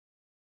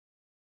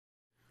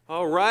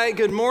All right,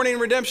 good morning,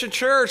 Redemption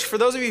Church. For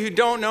those of you who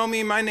don't know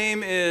me, my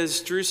name is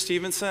Drew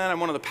Stevenson.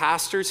 I'm one of the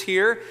pastors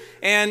here.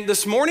 And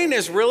this morning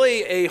is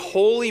really a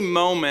holy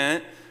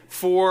moment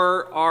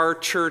for our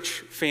church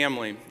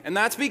family. And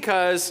that's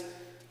because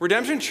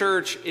Redemption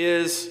Church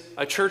is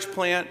a church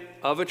plant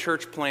of a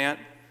church plant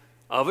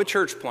of a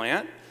church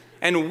plant.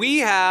 And we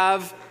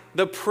have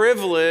the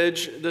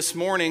privilege this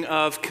morning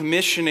of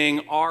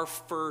commissioning our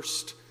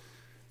first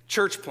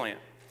church plant.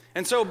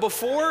 And so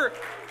before,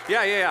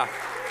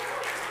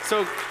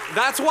 So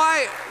that's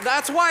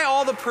why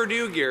all the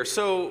Purdue gear.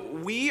 So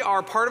we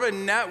are part of a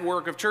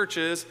network of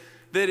churches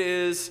that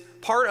is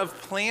part of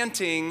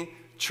planting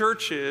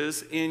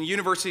churches in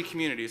university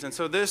communities. And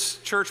so this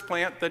church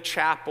plant, the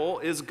chapel,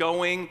 is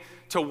going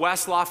to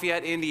West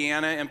Lafayette,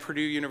 Indiana, and Purdue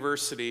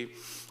University.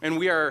 And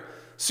we are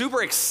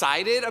super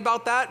excited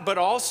about that, but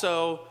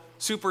also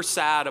super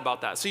sad about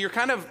that. So you're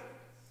kind of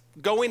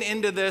going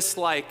into this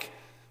like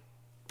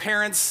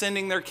parents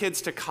sending their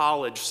kids to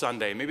college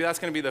Sunday. Maybe that's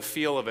going to be the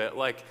feel of it.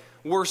 Like,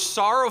 we're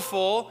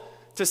sorrowful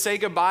to say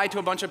goodbye to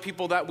a bunch of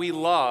people that we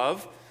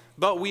love,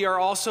 but we are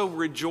also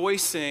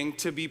rejoicing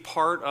to be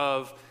part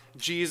of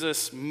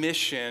Jesus'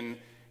 mission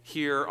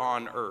here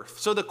on earth.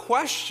 So the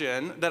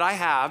question that I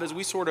have as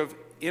we sort of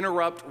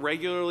interrupt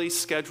regularly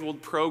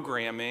scheduled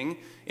programming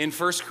in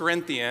 1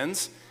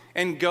 Corinthians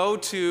and go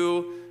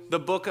to the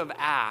book of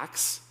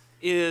Acts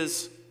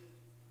is,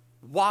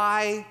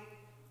 why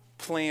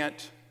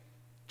plant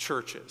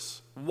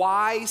churches?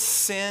 Why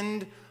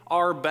send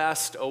our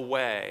best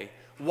away?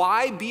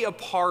 Why be a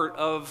part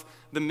of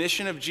the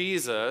mission of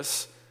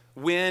Jesus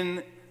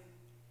when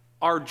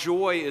our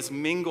joy is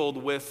mingled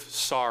with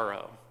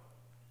sorrow?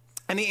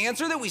 And the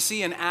answer that we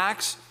see in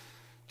Acts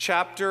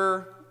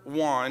chapter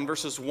 1,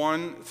 verses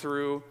 1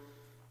 through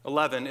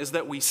 11, is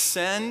that we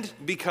send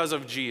because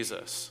of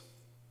Jesus.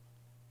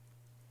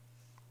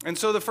 And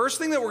so the first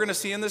thing that we're going to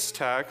see in this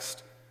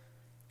text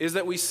is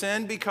that we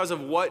send because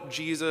of what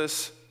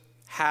Jesus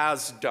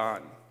has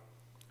done.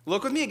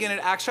 Look with me again at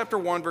Acts chapter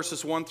 1,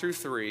 verses 1 through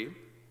 3.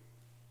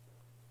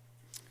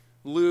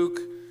 Luke,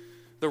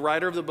 the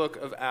writer of the book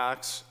of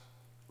Acts,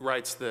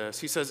 writes this.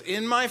 He says,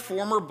 "In my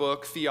former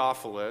book,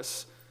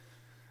 Theophilus,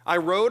 I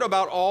wrote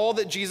about all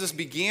that Jesus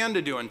began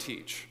to do and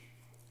teach,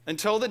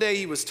 until the day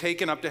he was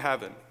taken up to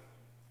heaven,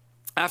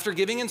 after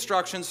giving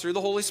instructions through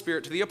the Holy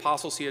Spirit to the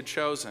apostles he had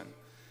chosen.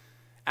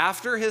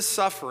 After his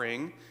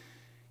suffering,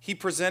 he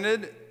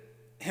presented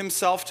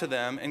himself to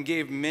them and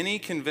gave many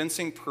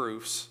convincing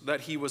proofs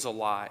that he was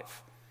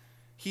alive.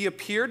 He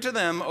appeared to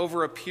them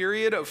over a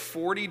period of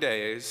 40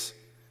 days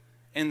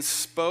and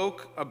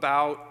spoke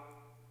about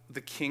the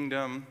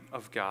kingdom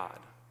of God."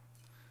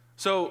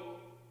 So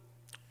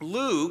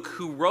Luke,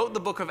 who wrote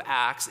the book of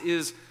Acts,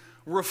 is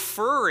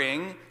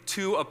referring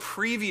to a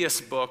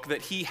previous book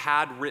that he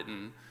had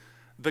written,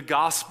 the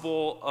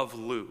Gospel of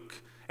Luke.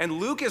 And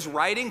Luke is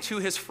writing to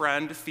his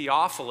friend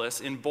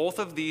Theophilus in both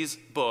of these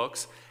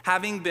books,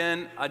 having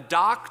been a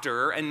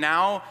doctor and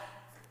now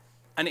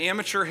an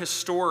amateur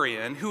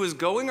historian who is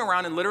going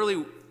around and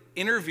literally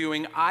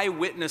interviewing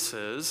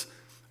eyewitnesses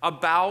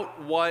about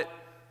what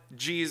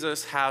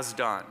Jesus has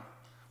done.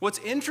 What's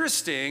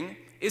interesting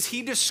is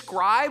he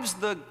describes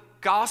the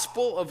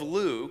Gospel of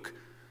Luke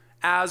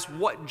as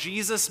what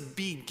Jesus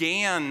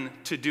began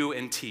to do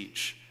and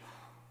teach,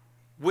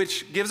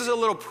 which gives us a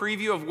little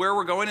preview of where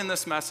we're going in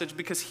this message,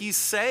 because he's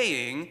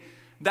saying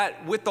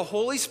that with the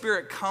Holy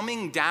Spirit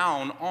coming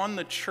down on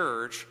the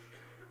church,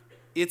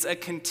 it's a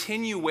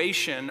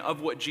continuation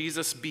of what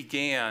Jesus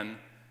began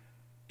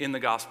in the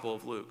Gospel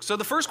of Luke. So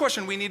the first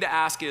question we need to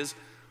ask is,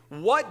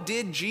 what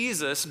did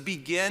Jesus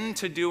begin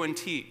to do and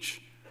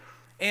teach?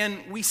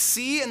 And we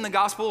see in the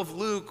Gospel of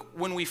Luke,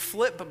 when we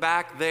flip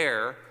back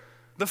there,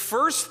 the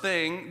first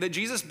thing that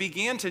Jesus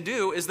began to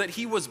do is that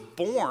he was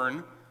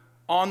born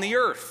on the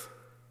earth.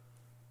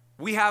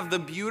 We have the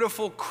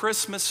beautiful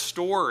Christmas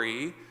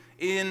story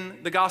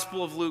in the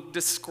Gospel of Luke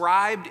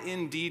described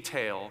in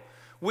detail,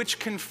 which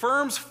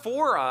confirms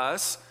for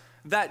us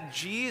that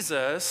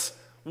Jesus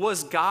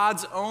was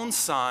God's own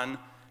Son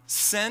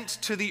sent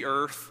to the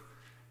earth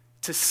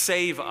to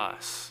save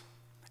us.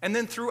 And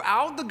then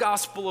throughout the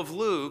Gospel of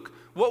Luke,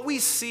 what we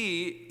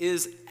see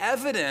is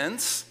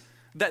evidence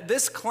that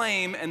this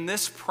claim and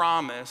this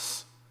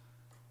promise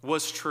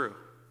was true.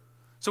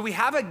 So we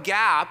have a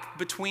gap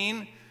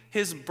between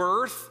his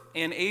birth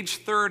and age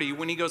 30,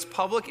 when he goes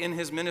public in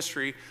his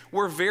ministry,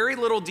 where very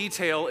little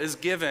detail is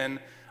given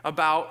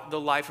about the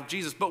life of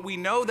Jesus. But we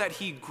know that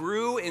he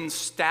grew in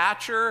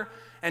stature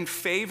and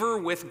favor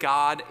with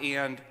God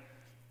and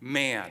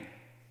man.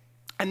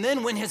 And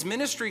then when his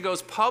ministry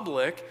goes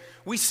public,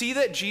 we see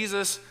that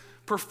Jesus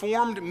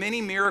performed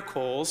many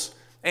miracles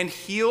and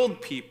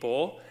healed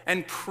people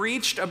and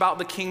preached about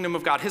the kingdom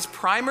of God. His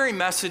primary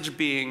message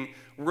being,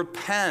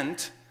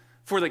 repent,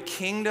 for the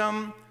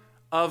kingdom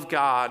of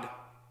God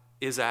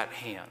is at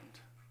hand.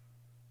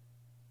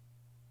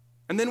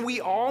 And then we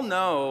all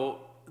know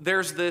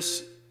there's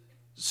this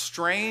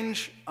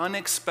strange,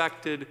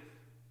 unexpected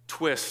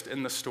twist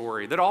in the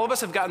story that all of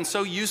us have gotten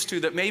so used to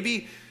that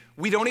maybe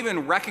we don't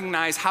even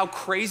recognize how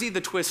crazy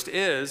the twist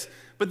is.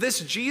 But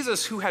this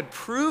Jesus, who had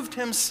proved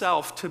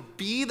himself to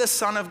be the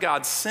Son of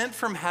God, sent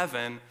from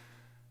heaven,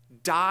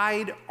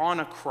 died on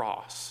a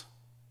cross.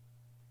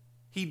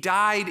 He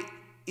died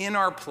in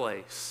our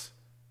place.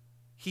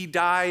 He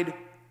died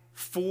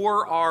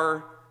for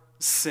our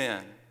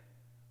sin.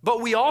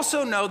 But we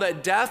also know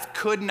that death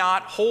could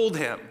not hold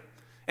him.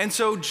 And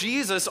so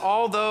Jesus,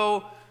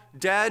 although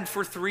dead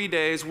for 3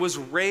 days, was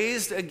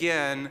raised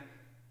again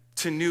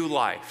to new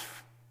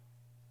life.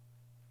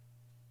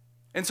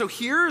 And so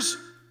here's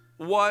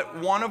what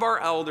one of our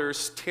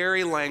elders,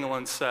 Terry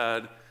Langland,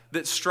 said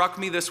that struck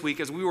me this week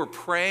as we were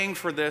praying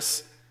for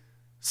this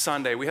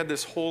Sunday. We had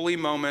this holy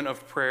moment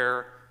of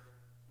prayer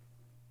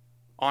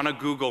on a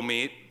Google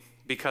Meet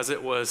because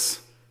it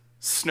was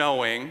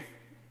snowing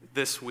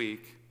this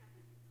week.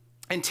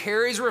 And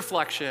Terry's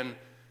reflection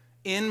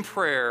in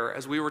prayer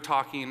as we were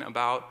talking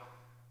about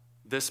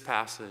this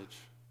passage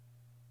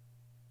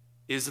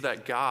is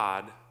that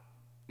God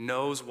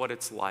knows what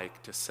it's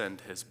like to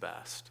send his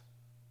best.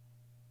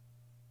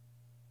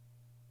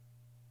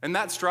 And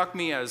that struck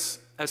me as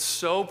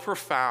so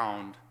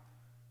profound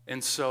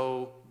and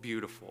so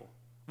beautiful.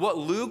 What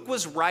Luke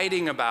was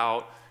writing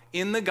about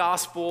in the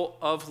Gospel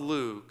of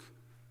Luke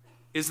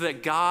is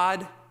that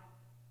God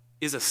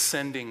is a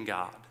sending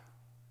God.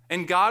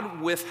 And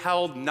God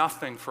withheld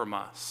nothing from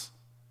us.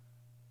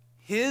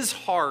 His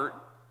heart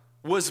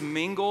was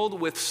mingled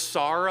with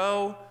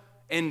sorrow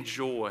and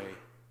joy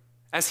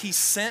as he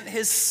sent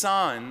his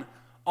Son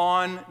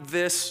on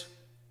this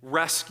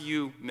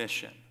rescue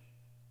mission.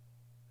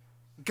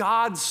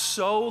 God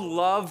so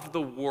loved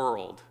the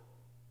world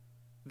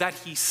that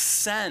he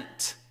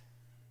sent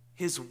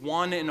his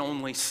one and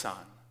only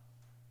Son,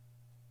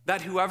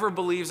 that whoever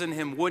believes in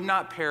him would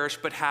not perish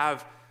but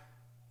have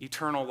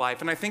eternal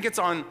life. And I think it's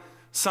on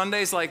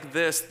Sundays like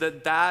this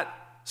that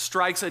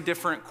strikes a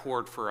different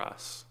chord for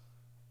us.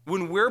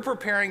 When we're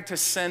preparing to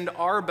send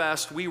our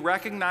best, we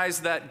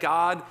recognize that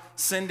God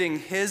sending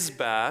his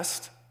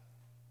best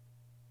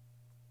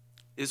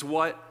is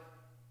what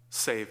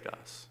saved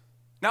us.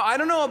 Now, I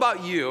don't know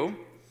about you,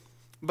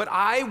 but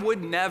I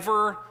would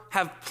never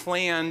have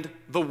planned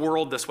the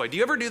world this way. Do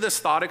you ever do this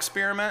thought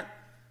experiment?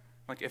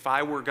 Like, if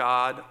I were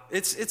God?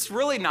 It's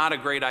really not a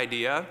great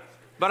idea,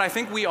 but I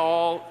think we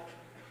all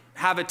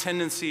have a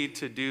tendency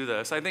to do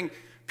this. I think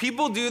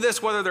people do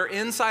this whether they're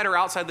inside or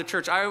outside the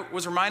church. I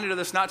was reminded of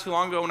this not too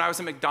long ago when I was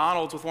at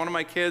McDonald's with one of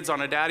my kids on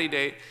a daddy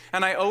date,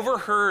 and I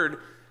overheard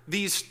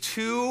these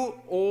two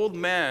old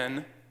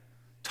men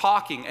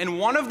talking, and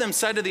one of them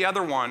said to the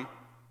other one,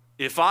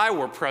 "If I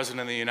were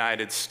president of the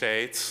United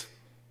States,"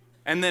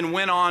 and then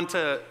went on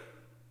to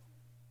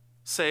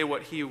say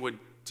what he would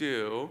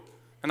do.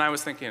 And I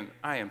was thinking,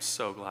 I am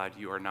so glad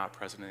you are not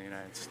president of the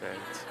United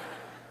States.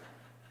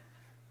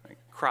 Like,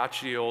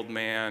 crotchety old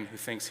man who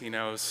thinks he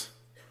knows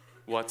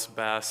what's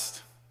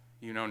best.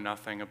 You know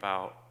nothing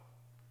about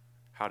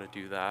how to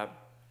do that.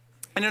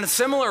 And in a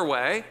similar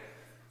way,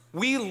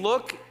 we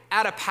look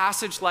at a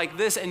passage like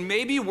this, and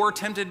maybe we're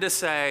tempted to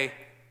say,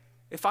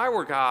 if I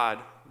were God,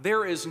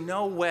 there is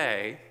no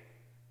way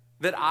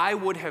that I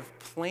would have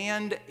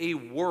planned a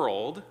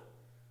world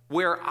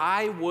where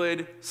I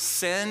would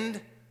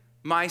send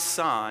my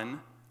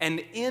Son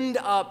and end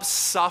up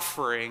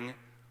suffering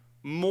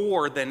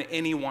more than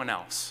anyone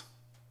else.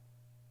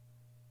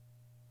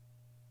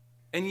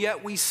 And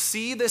yet we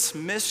see this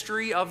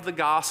mystery of the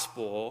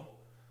gospel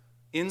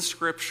in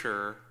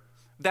Scripture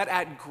that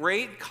at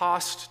great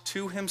cost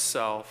to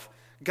himself,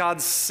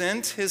 God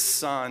sent his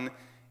Son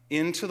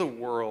into the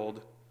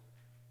world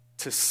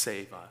to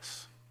save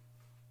us.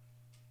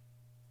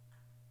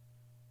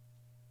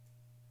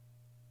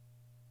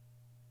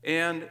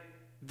 And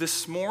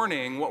this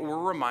morning, what we're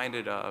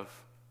reminded of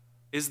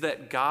is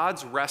that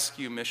God's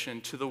rescue mission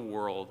to the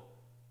world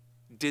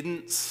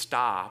didn't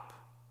stop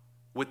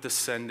with the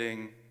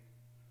sending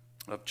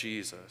of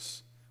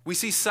Jesus. We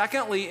see,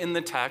 secondly, in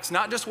the text,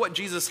 not just what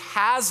Jesus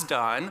has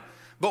done,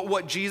 but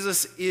what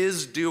Jesus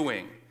is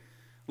doing.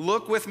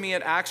 Look with me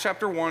at Acts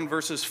chapter 1,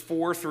 verses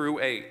 4 through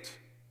 8.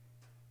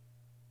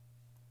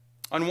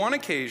 On one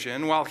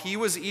occasion, while he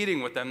was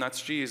eating with them,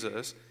 that's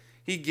Jesus,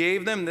 he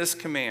gave them this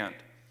command: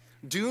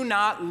 "Do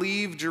not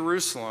leave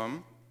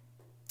Jerusalem,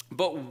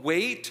 but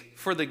wait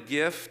for the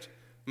gift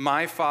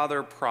my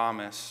Father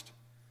promised,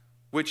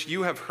 which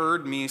you have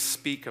heard me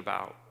speak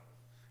about.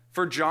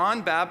 For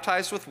John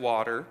baptized with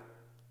water,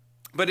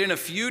 but in a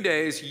few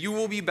days you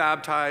will be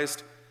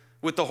baptized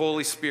with the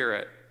Holy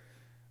Spirit."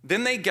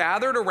 Then they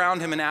gathered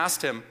around him and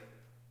asked him,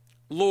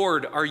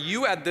 "Lord, are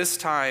you at this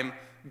time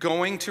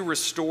going to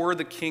restore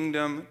the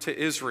kingdom to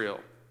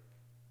Israel?"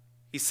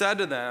 He said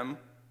to them,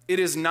 "It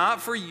is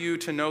not for you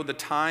to know the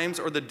times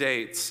or the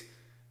dates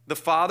the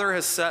Father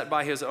has set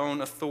by his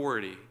own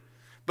authority,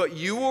 but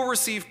you will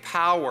receive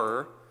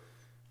power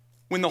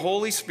when the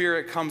Holy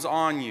Spirit comes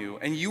on you,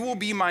 and you will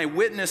be my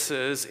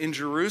witnesses in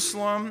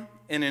Jerusalem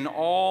and in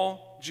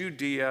all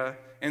Judea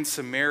and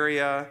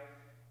Samaria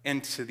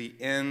and to the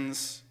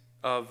ends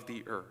of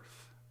the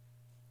earth."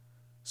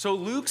 So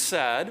Luke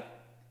said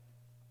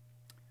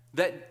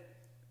that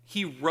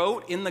he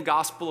wrote in the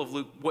Gospel of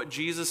Luke what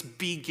Jesus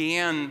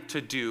began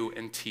to do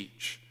and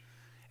teach.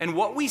 And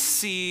what we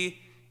see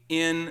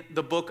in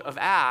the book of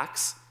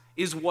Acts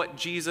is what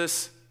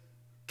Jesus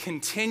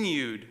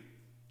continued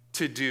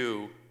to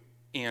do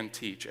and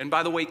teach. And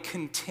by the way,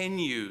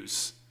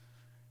 continues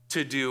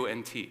to do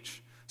and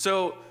teach.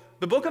 So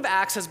the book of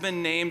Acts has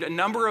been named a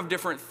number of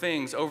different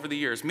things over the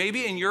years.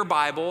 Maybe in your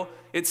Bible,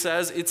 it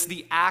says it's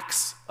the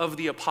Acts of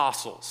the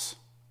Apostles.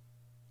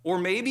 Or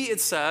maybe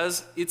it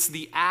says it's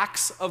the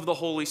Acts of the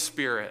Holy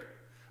Spirit.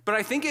 But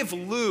I think if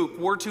Luke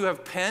were to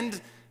have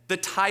penned the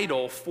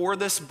title for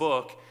this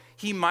book,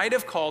 he might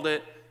have called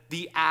it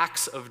the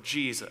Acts of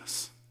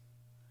Jesus.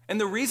 And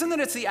the reason that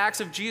it's the Acts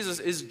of Jesus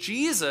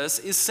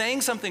is saying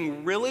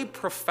something really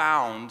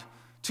profound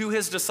to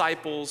his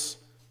disciples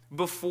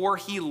before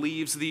he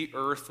leaves the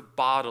earth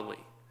bodily.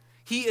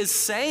 He is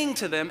saying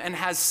to them and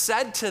has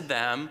said to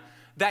them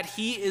that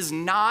he is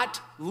not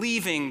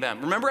leaving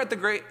them. Remember at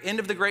the end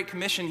of the Great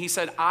Commission, he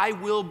said, I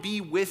will be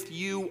with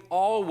you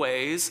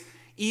always,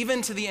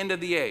 even to the end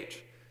of the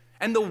age.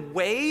 And the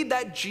way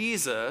that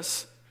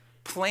Jesus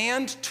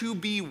planned to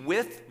be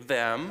with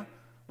them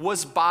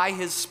was by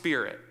his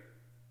Spirit.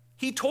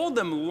 He told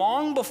them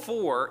long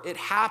before it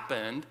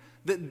happened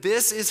that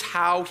this is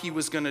how he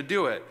was going to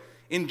do it.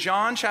 In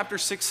John chapter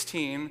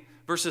 16,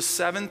 verses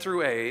 7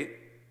 through 8,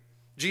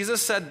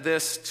 Jesus said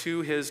this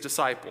to his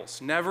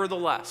disciples,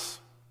 nevertheless,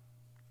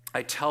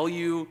 I tell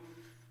you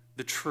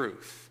the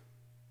truth.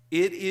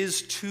 It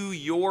is to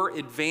your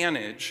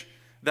advantage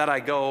that I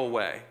go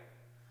away.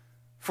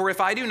 For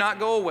if I do not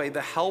go away,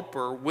 the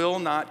Helper will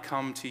not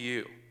come to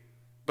you.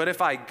 But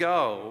if I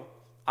go,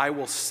 I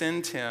will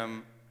send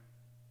him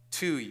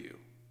to you.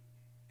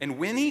 And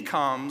when he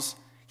comes,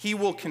 he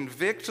will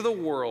convict the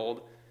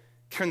world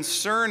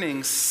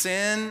concerning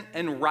sin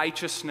and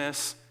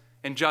righteousness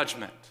and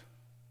judgment.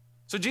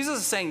 So Jesus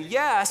is saying,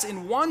 yes,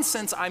 in one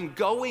sense, I'm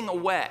going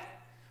away.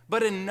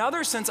 But in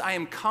another sense, I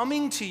am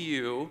coming to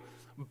you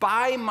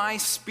by my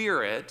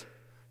Spirit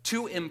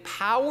to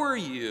empower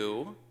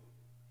you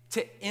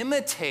to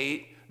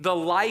imitate the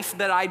life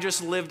that I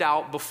just lived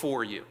out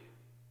before you.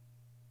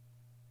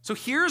 So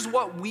here's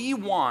what we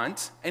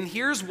want, and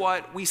here's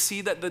what we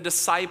see that the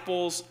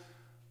disciples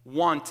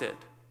wanted.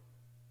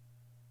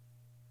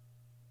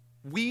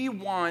 We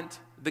want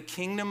the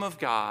kingdom of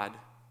God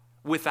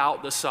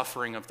without the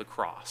suffering of the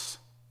cross.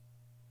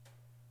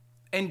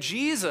 And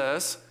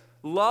Jesus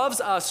loves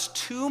us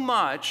too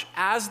much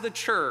as the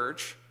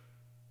church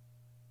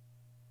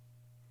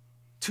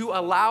to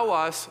allow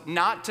us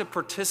not to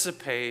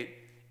participate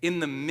in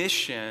the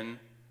mission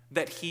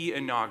that he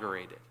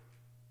inaugurated.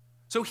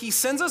 So he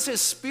sends us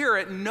his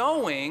Spirit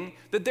knowing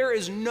that there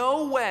is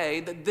no way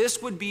that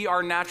this would be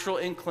our natural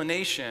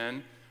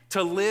inclination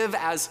to live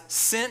as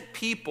sent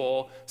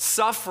people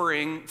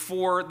suffering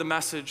for the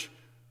message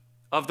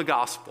of the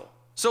gospel.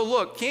 So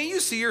look, can't you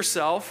see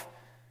yourself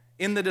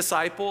in the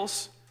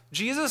disciples?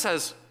 Jesus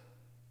has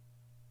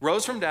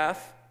rose from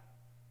death.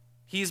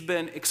 He's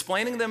been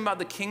explaining to them about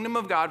the kingdom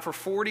of God for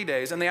 40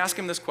 days, and they ask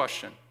him this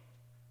question: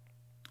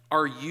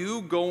 are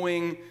you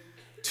going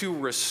to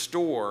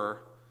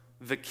restore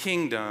the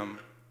kingdom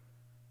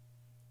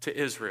to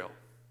Israel?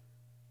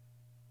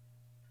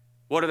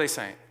 What are they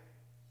saying?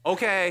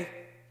 Okay,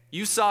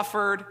 you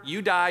suffered,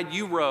 you died,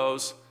 you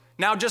rose.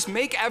 Now just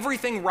make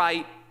everything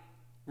right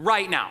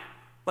now.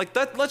 Like,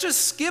 let's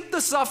just skip the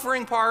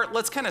suffering part.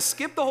 Let's kind of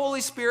skip the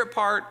Holy Spirit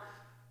part.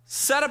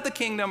 Set up the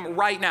kingdom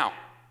right now.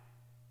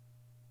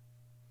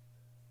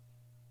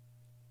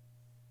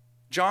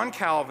 John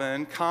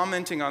Calvin,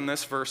 commenting on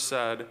this verse,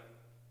 said,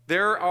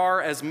 there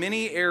are as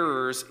many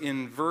errors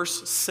in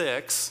verse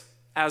 6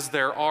 as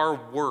there are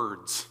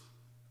words.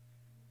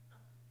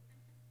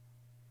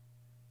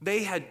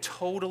 They had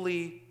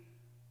totally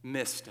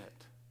missed it.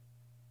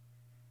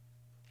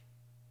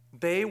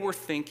 They were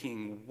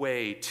thinking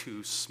way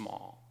too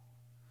small.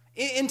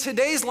 In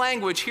today's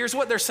language, here's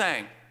what they're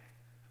saying.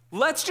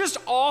 Let's just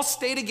all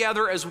stay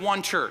together as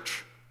one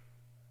church.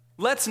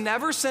 Let's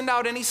never send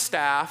out any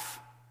staff.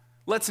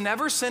 Let's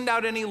never send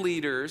out any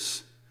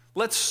leaders.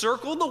 Let's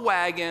circle the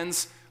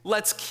wagons.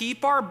 Let's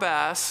keep our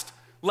best.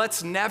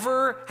 Let's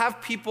never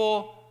have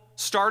people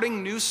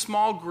starting new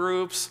small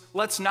groups.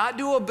 Let's not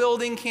do a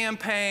building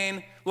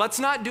campaign. Let's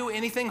not do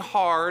anything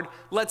hard.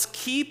 Let's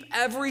keep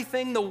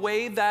everything the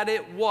way that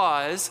it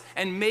was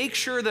and make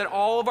sure that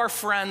all of our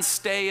friends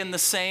stay in the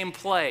same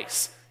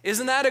place.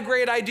 Isn't that a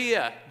great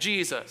idea,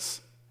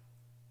 Jesus?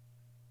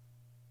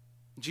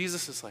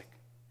 Jesus is like,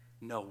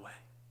 no way.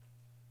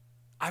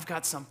 I've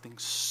got something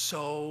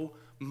so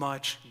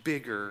much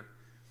bigger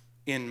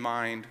in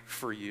mind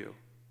for you.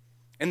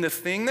 And the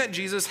thing that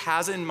Jesus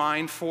has in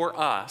mind for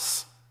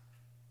us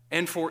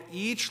and for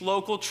each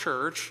local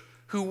church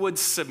who would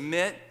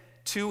submit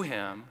to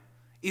him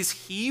is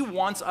he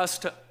wants us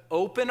to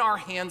open our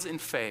hands in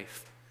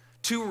faith,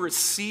 to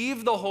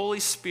receive the Holy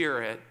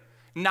Spirit,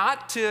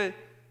 not to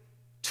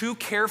too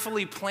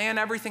carefully plan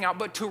everything out,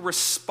 but to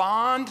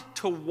respond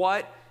to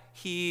what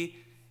he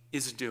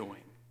is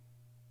doing.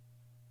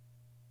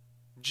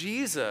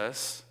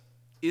 Jesus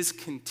is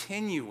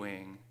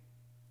continuing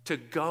to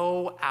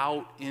go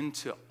out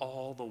into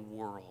all the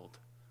world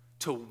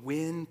to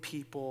win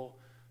people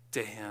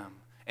to him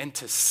and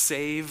to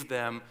save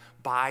them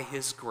by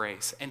his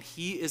grace. And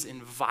he is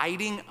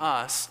inviting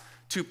us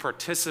to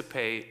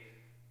participate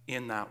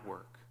in that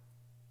work.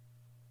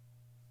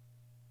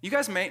 You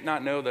guys may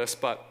not know this,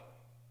 but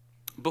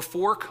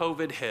before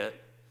COVID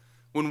hit,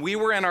 when we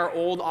were in our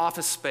old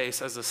office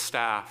space as a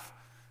staff,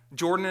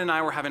 Jordan and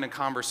I were having a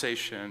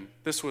conversation.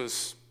 This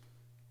was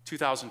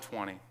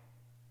 2020,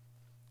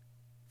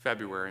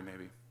 February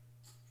maybe.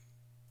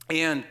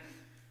 And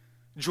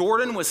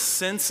Jordan was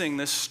sensing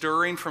this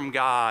stirring from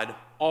God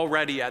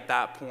already at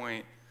that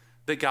point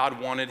that God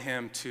wanted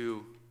him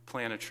to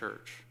plant a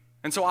church.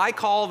 And so I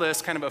call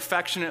this kind of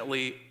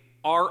affectionately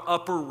our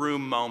upper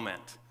room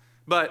moment.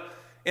 But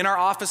in our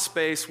office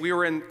space, we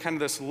were in kind of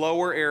this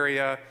lower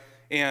area,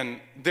 and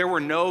there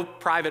were no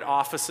private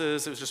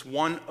offices. It was just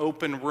one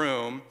open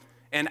room.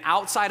 And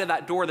outside of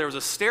that door, there was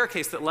a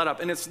staircase that led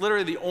up, and it's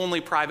literally the only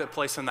private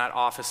place in that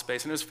office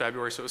space. And it was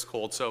February, so it was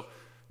cold. So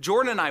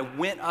Jordan and I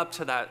went up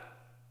to that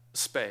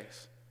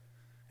space,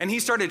 and he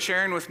started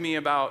sharing with me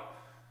about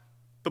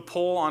the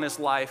pull on his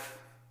life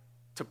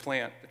to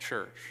plant a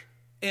church.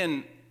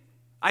 And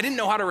I didn't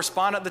know how to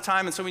respond at the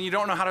time, and so when you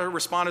don't know how to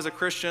respond as a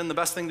Christian, the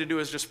best thing to do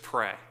is just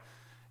pray.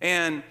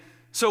 And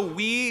so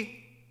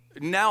we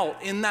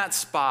knelt in that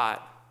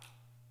spot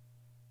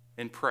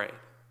and prayed.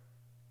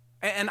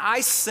 And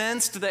I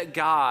sensed that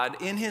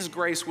God, in his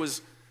grace,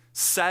 was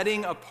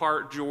setting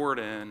apart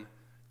Jordan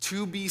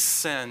to be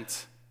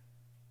sent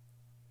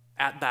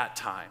at that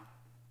time.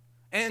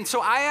 And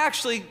so I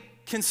actually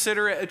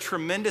consider it a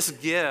tremendous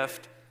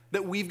gift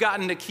that we've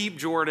gotten to keep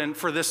Jordan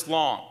for this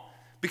long.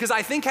 Because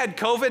I think had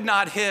COVID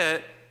not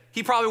hit,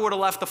 he probably would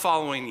have left the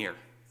following year.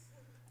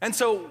 And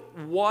so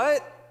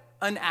what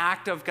an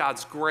act of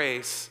God's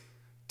grace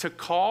to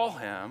call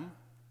him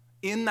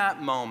in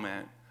that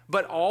moment,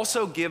 but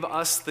also give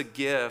us the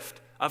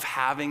gift of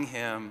having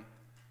him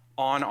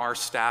on our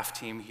staff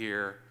team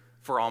here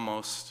for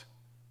almost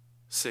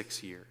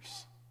 6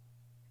 years.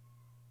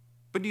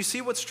 But do you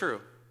see what's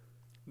true?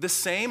 The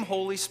same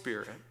Holy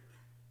Spirit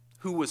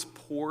who was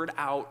poured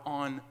out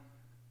on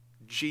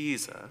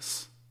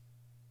Jesus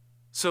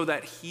so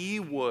that he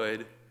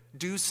would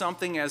do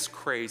something as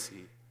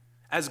crazy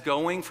as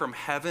going from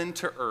heaven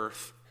to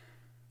earth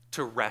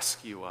to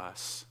rescue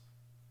us,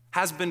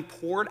 has been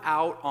poured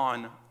out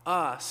on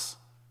us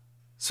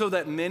so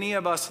that many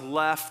of us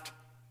left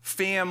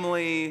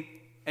family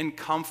and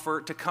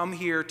comfort to come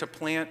here to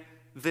plant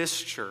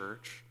this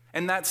church.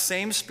 And that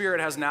same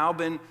Spirit has now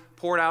been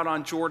poured out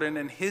on Jordan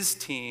and his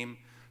team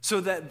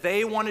so that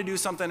they want to do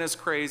something as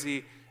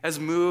crazy as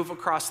move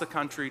across the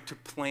country to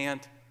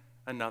plant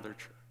another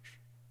church.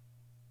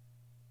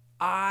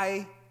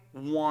 I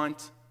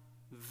want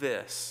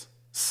this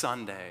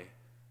Sunday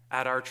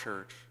at our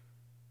church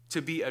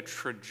to be a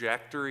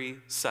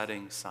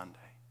trajectory-setting Sunday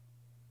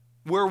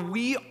where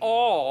we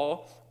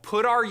all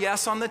put our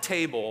yes on the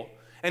table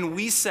and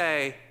we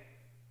say,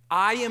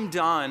 I am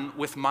done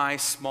with my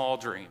small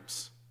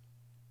dreams.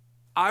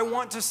 I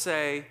want to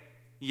say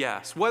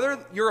yes.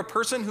 Whether you're a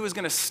person who is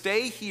going to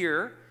stay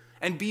here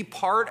and be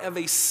part of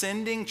a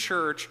sending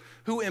church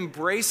who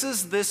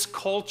embraces this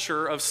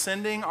culture of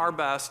sending our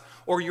best,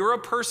 or you're a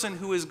person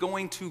who is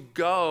going to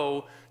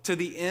go to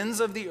the ends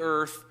of the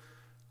earth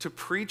to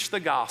preach the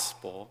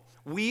gospel,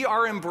 we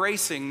are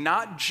embracing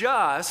not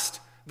just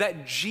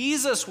that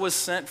Jesus was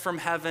sent from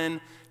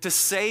heaven to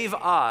save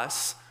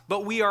us,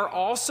 but we are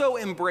also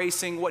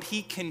embracing what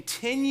he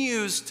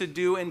continues to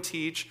do and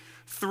teach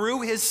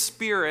through his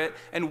Spirit,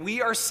 and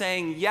we are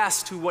saying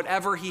yes to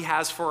whatever he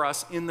has for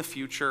us in the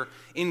future,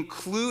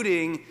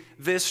 including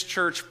this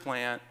church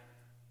plant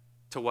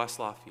to West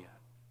Lafayette.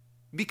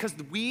 Because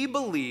we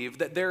believe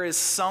that there is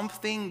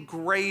something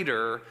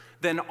greater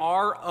than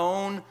our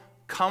own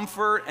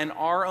comfort and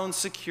our own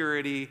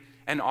security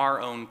and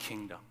our own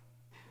kingdom.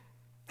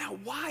 Now,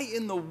 why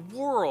in the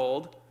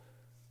world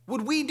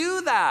would we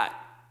do that?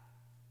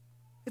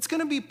 It's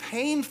going to be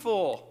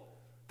painful.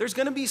 There's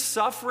going to be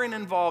suffering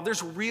involved.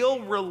 There's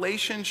real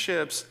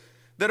relationships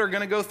that are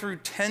going to go through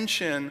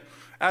tension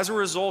as a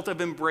result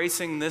of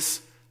embracing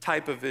this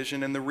type of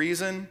vision. And the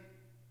reason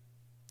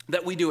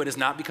that we do it is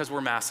not because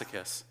we're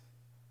masochists.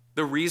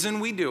 The reason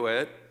we do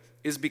it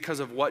is because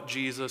of what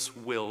Jesus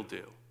will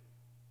do.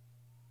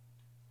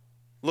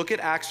 Look at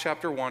Acts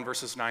chapter 1,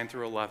 verses 9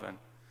 through 11.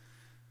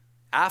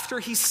 After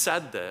he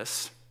said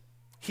this,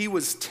 he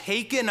was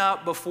taken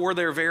up before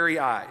their very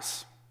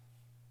eyes,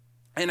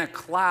 and a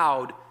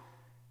cloud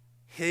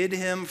hid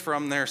him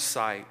from their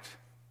sight.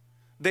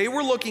 They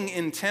were looking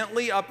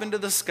intently up into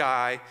the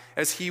sky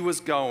as he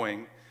was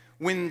going,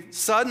 when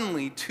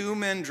suddenly 2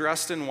 men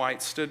dressed in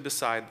white stood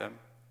beside them.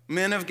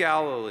 Men of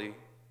Galilee,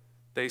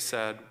 they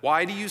said,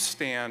 why do you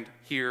stand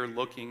here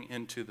looking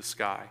into the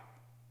sky?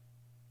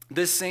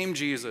 This same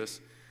Jesus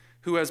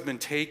who has been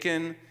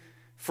taken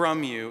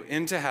from you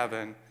into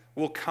heaven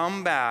will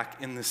come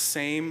back in the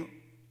same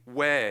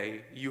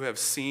way you have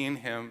seen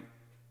him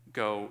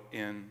go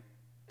into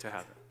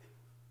heaven.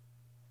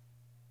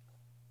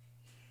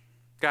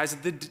 Guys,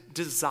 the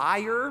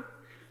desire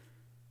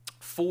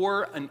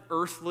for an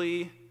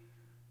earthly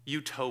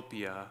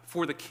utopia,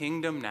 for the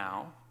kingdom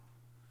now,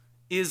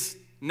 is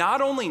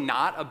not only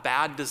not a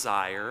bad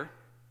desire,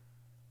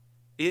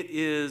 it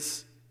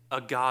is a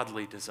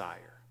godly desire.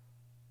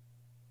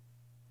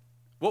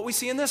 What we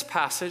see in this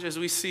passage is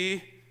we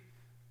see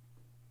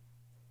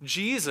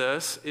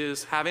Jesus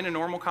is having a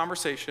normal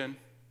conversation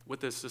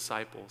with his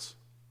disciples,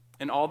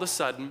 and all of a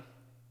sudden,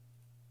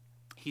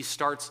 he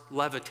starts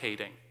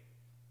levitating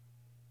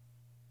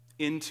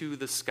into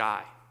the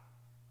sky.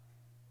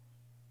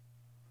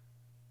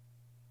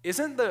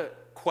 Isn't the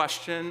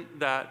question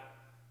that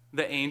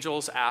the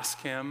angels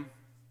ask him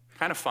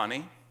kind of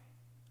funny?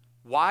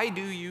 Why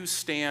do you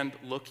stand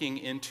looking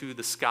into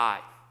the sky?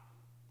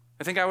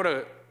 I think I would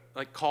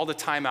have called a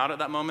timeout at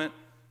that moment.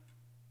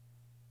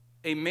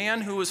 A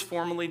man who was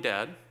formerly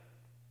dead,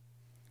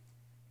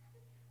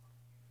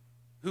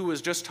 who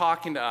was just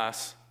talking to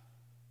us,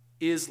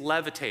 is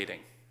levitating.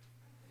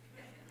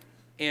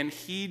 And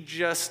he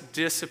just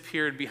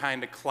disappeared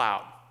behind a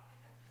cloud.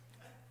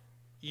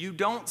 You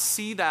don't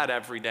see that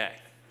every day.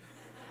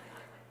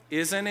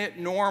 Isn't it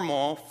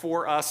normal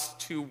for us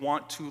to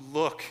want to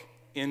look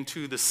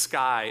into the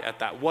sky at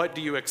that? What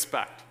do you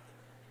expect?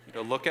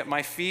 To look at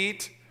my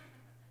feet?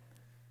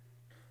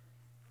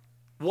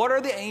 What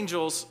are the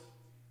angels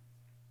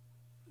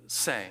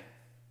saying?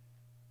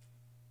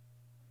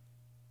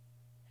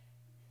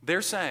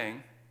 They're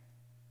saying,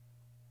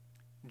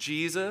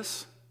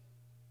 Jesus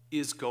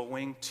is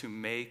going to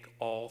make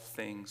all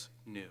things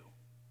new.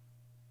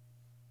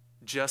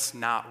 Just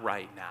not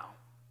right now.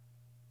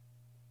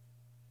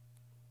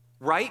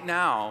 Right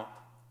now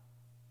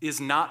is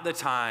not the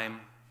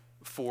time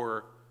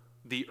for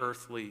the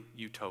earthly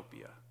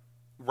utopia.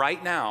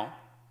 Right now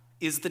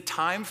is the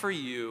time for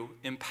you,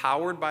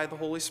 empowered by the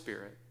Holy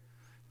Spirit,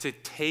 to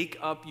take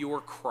up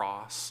your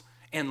cross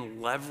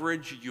and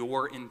leverage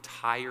your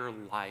entire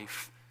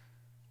life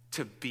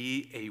to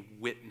be a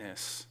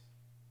witness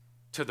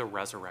to the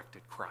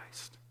resurrected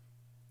Christ.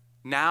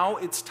 Now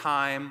it's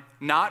time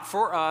not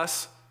for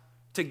us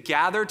to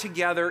gather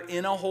together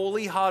in a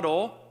holy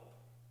huddle.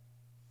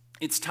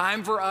 It's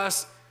time for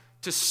us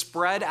to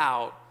spread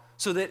out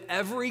so that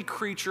every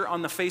creature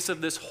on the face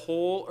of this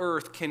whole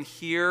earth can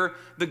hear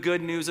the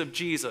good news of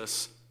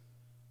Jesus.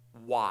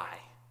 Why?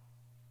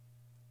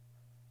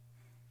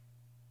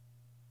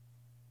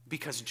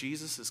 Because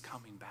Jesus is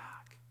coming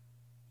back.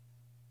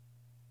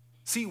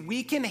 See,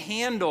 we can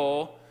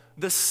handle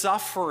the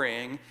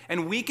suffering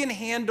and we can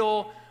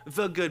handle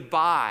the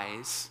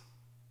goodbyes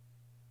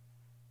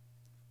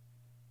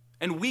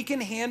and we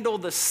can handle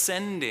the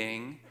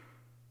sending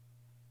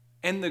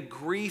and the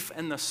grief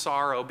and the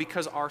sorrow,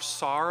 because our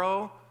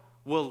sorrow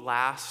will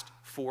last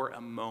for a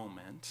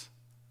moment,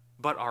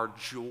 but our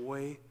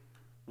joy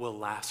will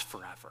last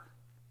forever.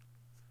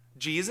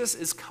 Jesus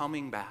is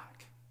coming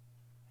back,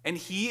 and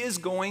he is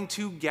going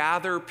to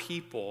gather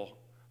people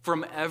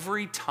from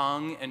every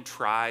tongue and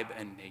tribe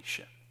and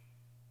nation.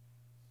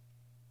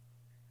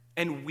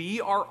 And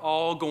we are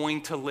all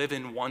going to live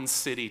in one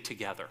city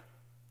together,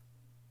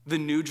 the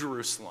New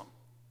Jerusalem.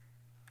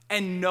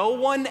 And no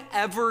one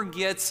ever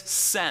gets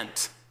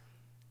sent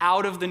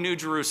out of the New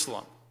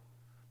Jerusalem.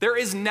 There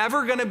is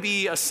never going to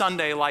be a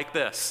Sunday like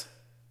this.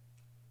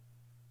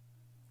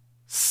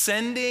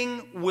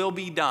 Sending will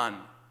be done.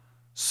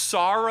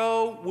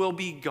 Sorrow will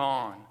be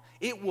gone.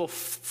 It will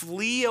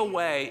flee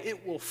away.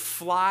 It will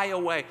fly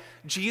away.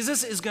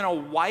 Jesus is going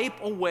to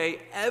wipe away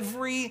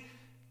every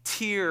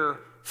tear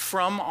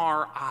from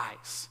our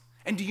eyes.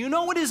 And do you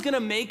know what is going to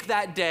make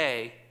that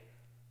day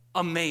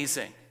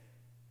amazing?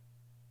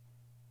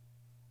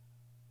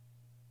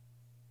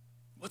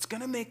 What's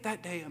going to make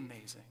that day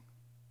amazing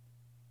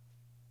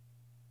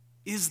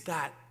is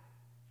that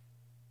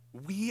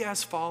we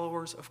as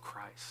followers of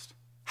Christ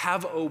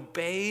have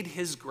obeyed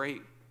his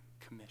great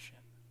commission.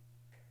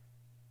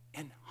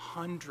 And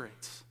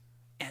hundreds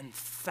and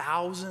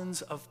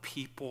thousands of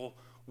people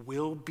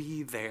will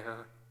be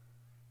there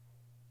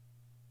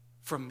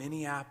from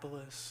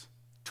Minneapolis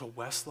to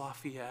West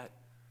Lafayette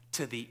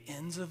to the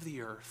ends of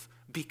the earth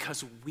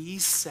because we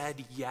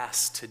said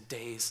yes to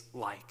days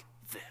like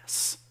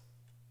this.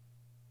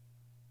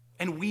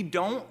 And we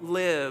don't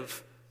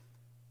live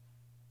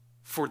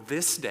for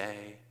this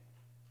day,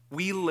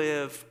 we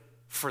live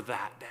for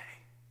that day.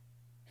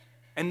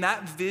 And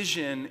that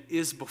vision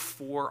is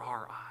before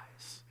our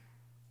eyes.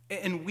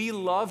 And we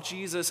love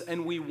Jesus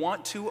and we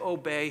want to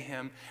obey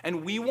him.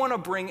 And we want to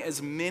bring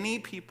as many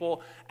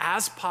people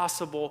as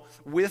possible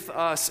with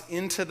us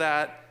into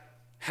that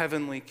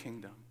heavenly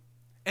kingdom.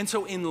 And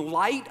so in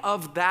light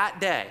of that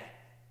day,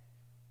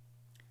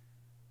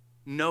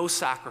 no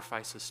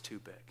sacrifice is too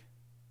big.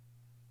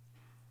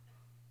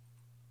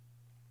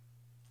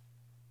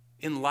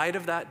 In light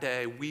of that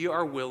day, we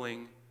are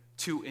willing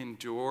to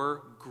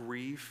endure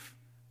grief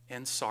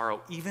and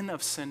sorrow, even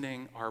of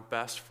sending our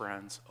best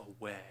friends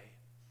away,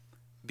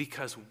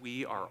 because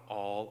we are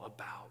all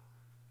about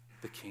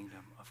the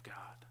kingdom of God.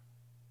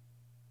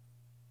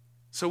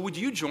 So would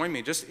you join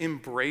me just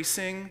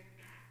embracing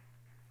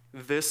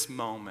this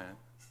moment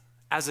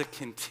as a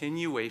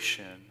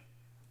continuation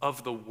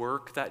of the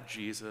work that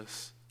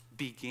Jesus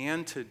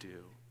began to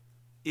do,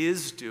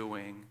 is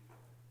doing,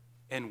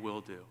 and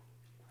will do.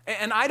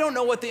 And I don't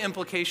know what the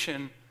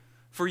implication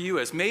for you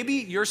is. Maybe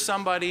you're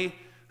somebody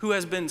who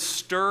has been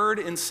stirred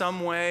in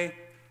some way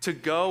to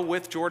go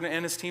with Jordan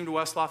and his team to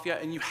West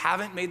Lafayette, and you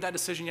haven't made that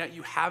decision yet.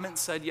 You haven't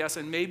said yes,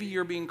 and maybe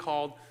you're being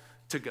called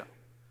to go.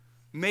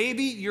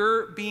 Maybe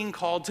you're being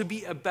called to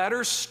be a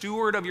better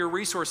steward of your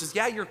resources.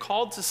 Yeah, you're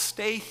called to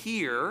stay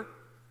here,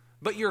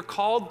 but you're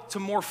called to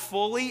more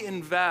fully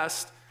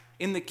invest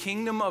in the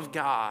kingdom of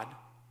God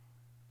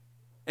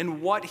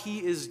and what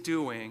he is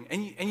doing.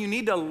 And you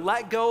need to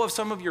let go of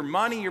some of your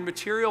money, your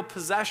material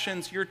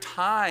possessions, your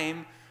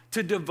time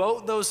to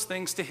devote those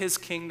things to his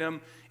kingdom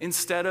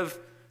instead of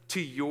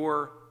to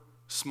your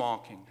small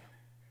kingdom.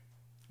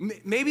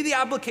 Maybe the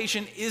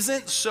application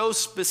isn't so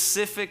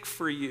specific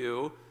for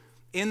you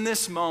in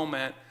this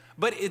moment,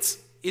 but it's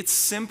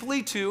simply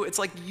it's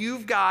like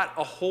you've got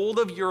a hold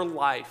of your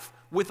life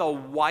with a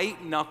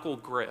white knuckle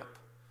grip.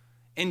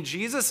 And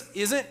Jesus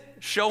isn't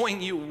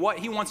showing you what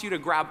he wants you to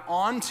grab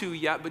onto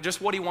yet, but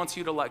just what he wants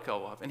you to let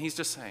go of. And he's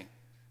just saying,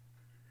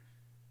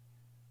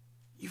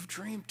 you've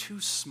dreamed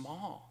too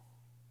small.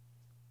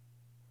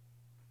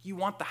 You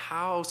want the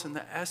house and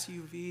the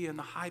SUV and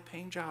the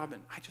high-paying job,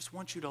 and I just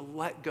want you to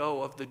let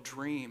go of the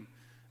dream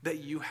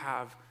that you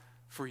have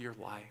for your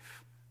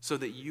life so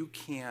that you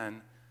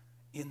can,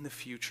 in the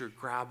future,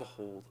 grab a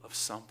hold of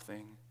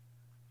something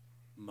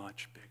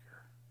much bigger.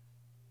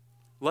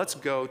 Let's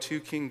go to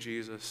King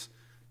Jesus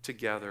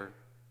together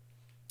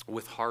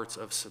with hearts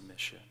of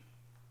submission.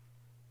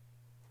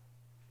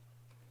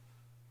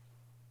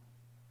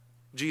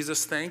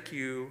 Jesus, thank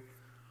you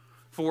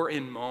for,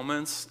 in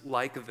moments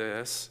like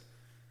this,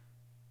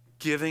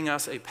 giving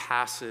us a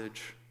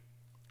passage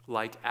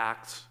like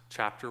Acts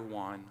chapter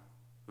 1,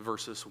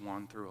 verses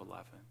 1 through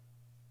 11,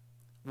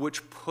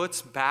 which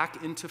puts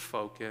back into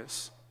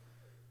focus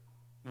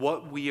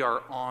what we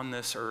are on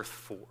this earth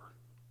for.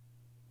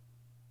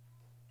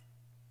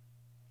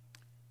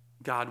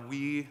 God,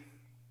 we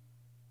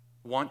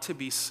want to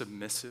be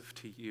submissive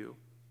to you.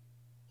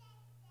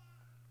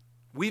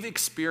 We've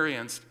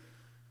experienced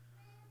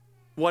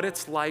what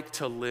it's like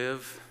to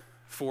live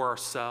for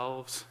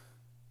ourselves,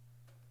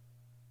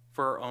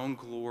 for our own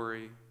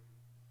glory,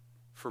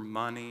 for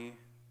money,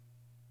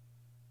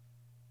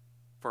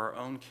 for our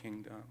own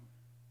kingdom.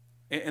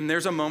 And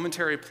there's a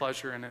momentary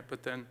pleasure in it,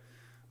 but then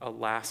a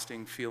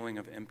lasting feeling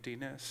of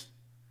emptiness.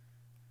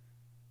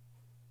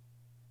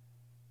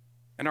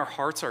 And our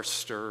hearts are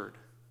stirred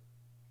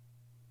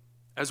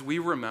as we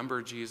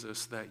remember,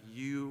 Jesus, that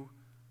you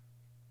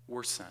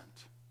were sent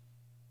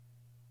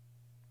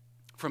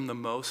from the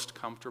most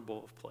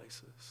comfortable of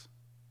places,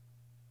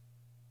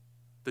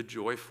 the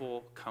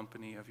joyful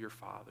company of your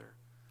Father,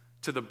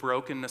 to the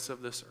brokenness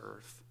of this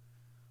earth,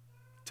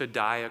 to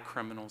die a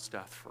criminal's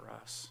death for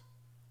us.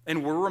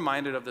 And we're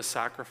reminded of the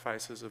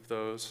sacrifices of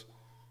those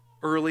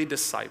early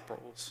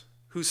disciples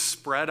who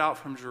spread out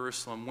from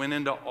Jerusalem, went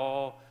into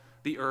all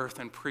the earth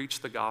and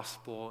preached the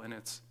gospel. And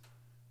it's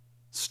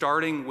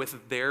starting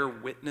with their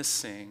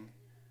witnessing,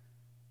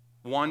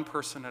 one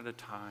person at a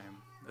time,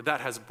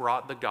 that has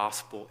brought the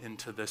gospel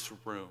into this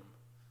room.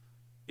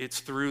 It's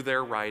through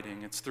their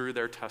writing, it's through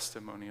their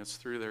testimony, it's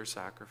through their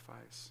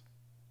sacrifice.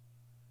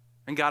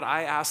 And God,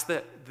 I ask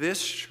that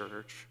this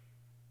church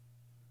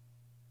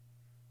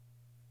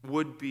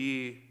would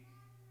be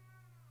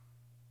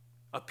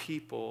a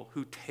people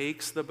who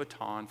takes the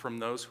baton from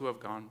those who have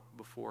gone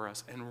before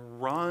us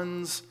and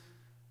runs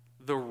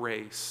the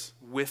race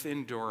with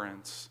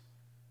endurance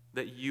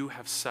that you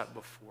have set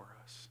before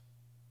us,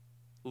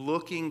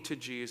 looking to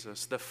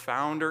Jesus, the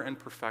founder and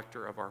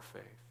perfecter of our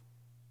faith.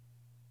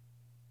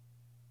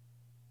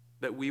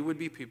 That we would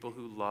be people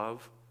who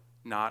love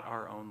not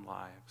our own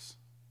lives,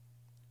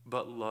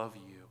 but love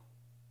you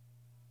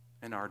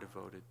and are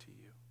devoted to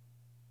you.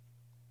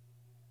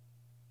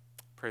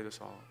 Pray this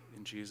all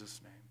in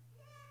Jesus'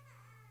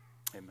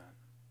 name. Amen.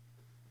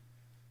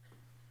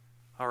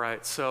 All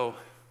right, so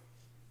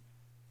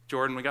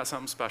Jordan, we got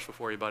something special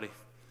for you, buddy.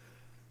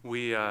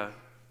 We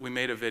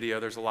made a video.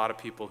 There's a lot of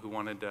people who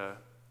wanted to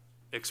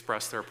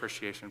express their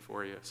appreciation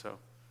for you. So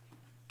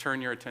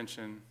turn your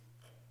attention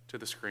to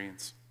the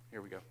screens.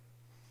 Here we go.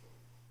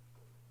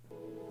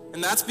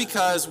 And that's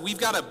because we've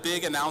got a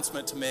big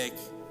announcement to make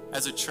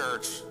as a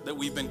church that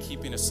we've been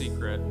keeping a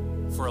secret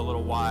for a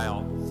little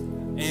while.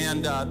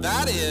 And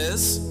that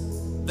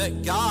is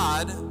that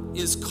God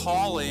is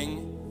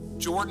calling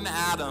Jordan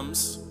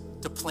Adams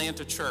to plant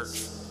a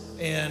church.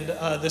 And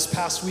this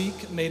past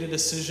week made a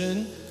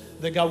decision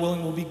that, God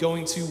willing, we'll be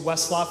going to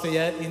West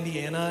Lafayette,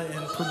 Indiana,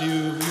 and Purdue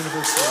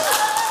University.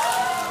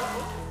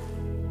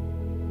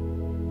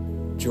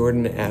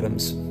 Jordan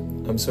Adams,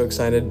 I'm so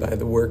excited by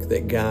the work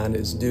that God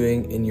is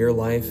doing in your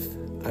life.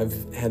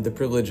 I've had the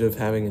privilege of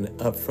having an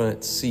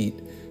upfront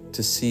seat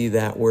to see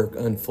that work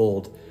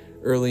unfold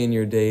early in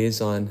your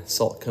days on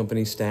Salt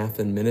Company staff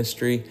and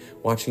ministry,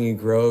 watching you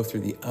grow through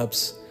the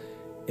ups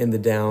and the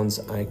downs.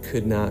 I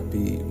could not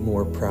be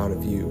more proud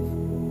of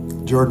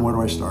you. Jordan, where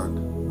do I start?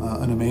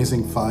 an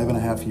amazing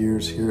 5.5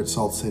 years here at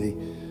Salt City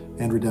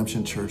and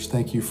Redemption Church.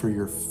 Thank you for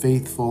your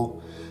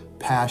faithful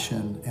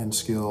passion and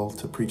skill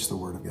to preach the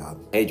Word of God.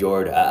 Hey,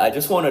 Jord, I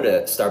just wanted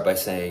to start by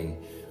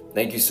saying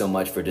thank you so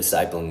much for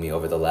discipling me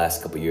over the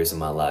last couple years of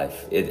my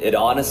life. It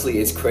honestly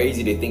is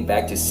crazy to think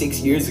back to 6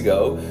 years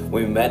ago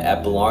when we met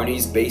at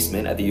Blarney's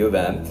basement at the U of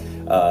M.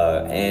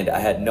 And I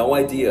had no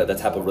idea the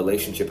type of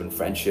relationship and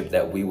friendship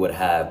that we would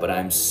have, but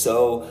I'm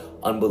so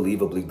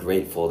unbelievably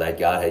grateful that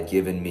God had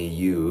given me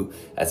you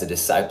as a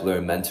discipler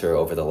and mentor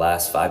over the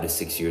last 5 to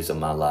 6 years of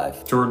my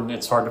life. Jordan,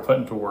 it's hard to put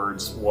into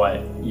words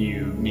what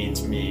you mean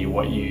to me,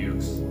 what you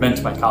meant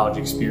to my college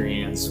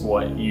experience,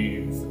 what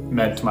you've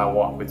meant to my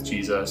walk with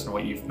Jesus, and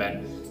what you've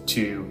meant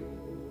to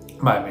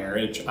my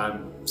marriage.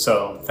 I'm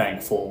so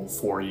thankful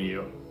for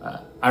you.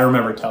 I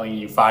remember telling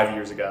you 5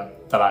 years ago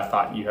that I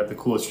thought you had the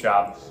coolest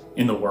job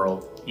in the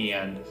world,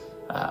 and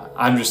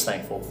I'm just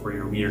thankful for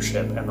your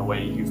leadership and the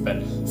way you've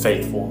been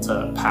faithful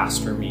to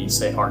pastor me,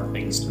 say hard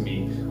things to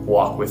me,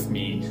 walk with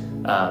me,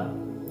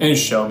 and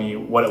show me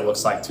what it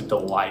looks like to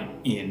delight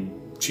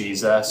in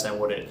Jesus and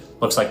what it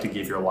looks like to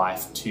give your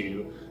life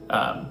to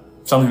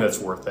something that's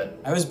worth it.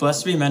 I was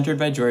blessed to be mentored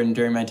by Jordan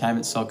during my time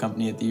at Salt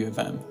Company at the U of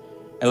M.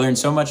 I learned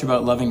so much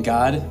about loving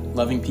God,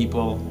 loving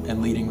people,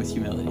 and leading with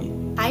humility.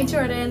 Hi,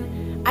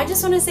 Jordan. I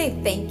just want to say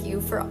thank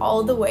you for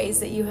all the ways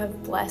that you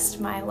have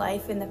blessed my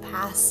life in the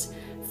past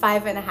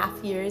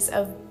 5.5 years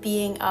of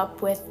being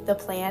up with the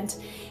plant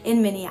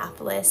in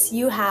Minneapolis.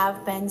 You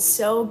have been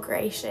so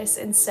gracious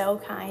and so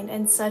kind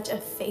and such a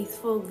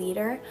faithful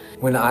leader.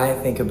 When I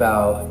think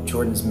about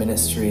Jordan's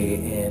ministry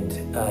and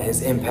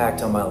his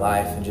impact on my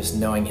life and just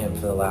knowing him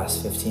for the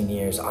last 15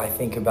 years, I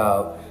think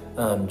about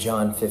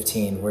John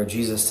 15, where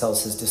Jesus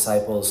tells his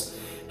disciples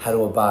how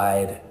to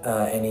abide,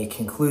 and he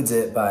concludes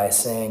it by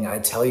saying, I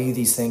tell you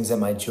these things that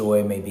my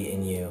joy may be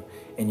in you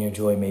and your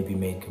joy may be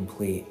made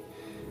complete.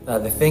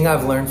 The thing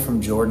I've learned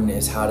from Jordan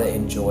is how to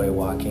enjoy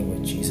walking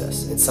with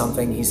Jesus. It's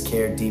something he's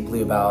cared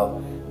deeply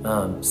about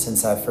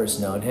since I've first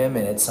known him,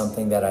 and it's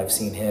something that I've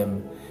seen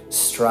him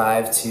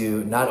strive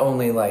to not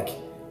only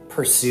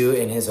pursue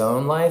in his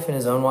own life, in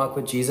his own walk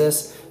with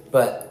Jesus,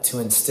 but to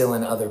instill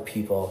in other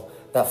people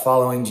that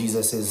following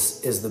Jesus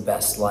is the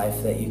best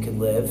life that you could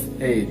live.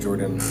 Hey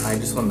Jordan, I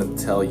just wanted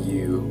to tell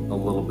you a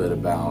little bit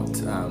about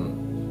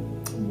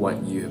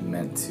what you have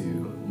meant to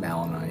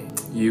Mal and I.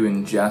 You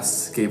and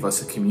Jess gave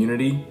us a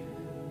community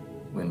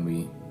when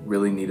we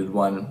really needed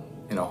one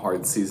in a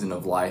hard season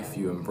of life.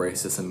 You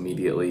embraced us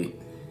immediately,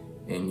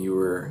 and you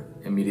were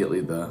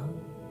immediately the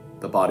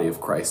body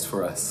of Christ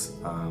for us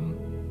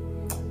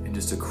in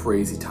just a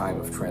crazy time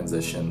of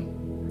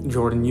transition.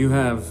 Jordan, you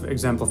have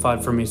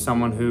exemplified for me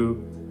someone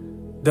who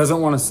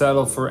doesn't want to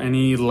settle for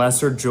any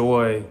lesser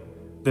joy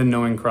than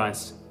knowing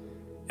Christ.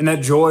 And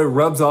that joy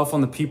rubs off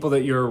on the people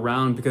that you're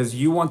around because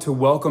you want to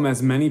welcome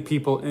as many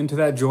people into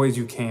that joy as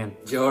you can.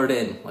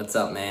 Jordan, what's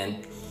up,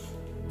 man?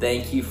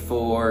 Thank you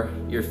for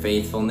your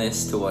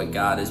faithfulness to what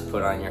God has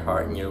put on your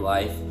heart and your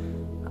life.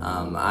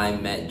 I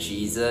met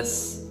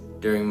Jesus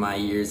during my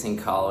years in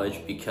college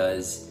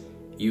because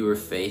you were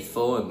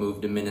faithful and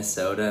moved to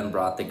Minnesota and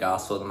brought the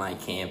gospel to my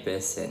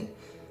campus, and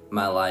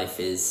my life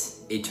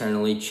is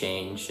eternally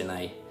changed, and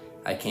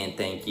I can't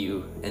thank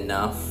you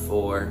enough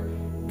for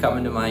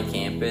coming to my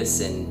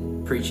campus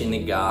and preaching the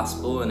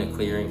gospel in a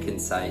clear and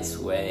concise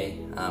way,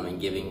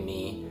 and giving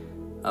me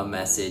a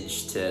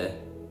message to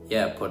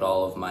put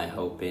all of my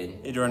hope in.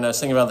 Hey Jordan, I was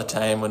thinking about the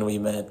time when we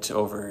met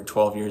over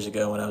 12 years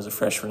ago when I was a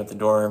freshman at the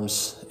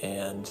dorms,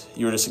 and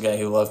you were just a guy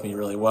who loved me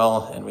really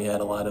well, and we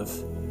had a lot of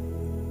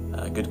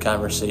good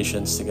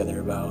conversations together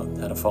about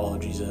how to follow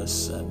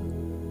Jesus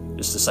and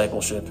just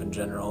discipleship in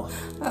general.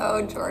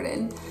 Oh,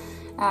 Jordan.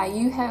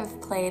 You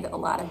have played a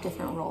lot of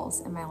different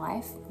roles in my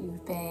life.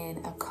 You've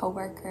been a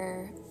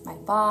coworker, my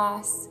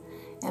boss,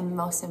 and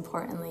most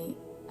importantly,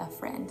 a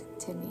friend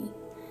to me.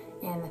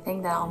 And the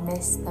thing that I'll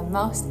miss the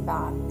most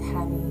about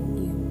having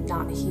you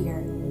not here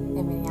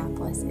in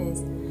Minneapolis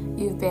is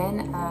you've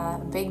been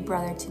a big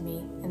brother to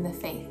me in the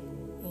faith.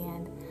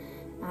 And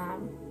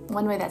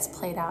one way that's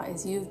played out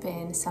is you've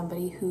been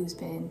somebody who's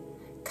been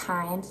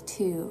kind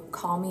to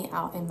call me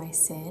out in my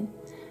sin,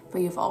 but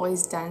you've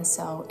always done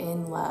so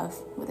in love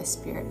with a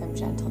spirit of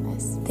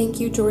gentleness. Thank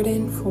you,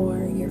 Jordan,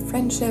 for your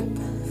friendship,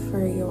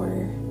 for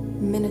your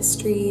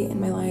ministry in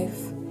my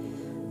life.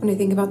 When I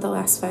think about the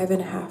last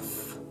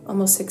 5.5,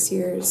 almost 6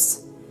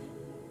 years,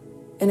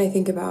 and I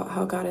think about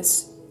how God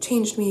has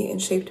changed me and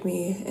shaped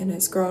me and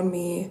has grown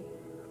me,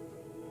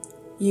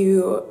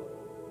 you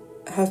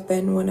have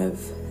been one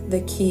of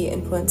the key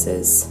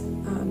influences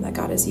that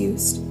God has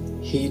used.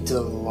 He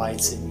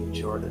delights in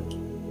you,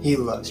 Jordan. He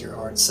loves your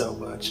heart so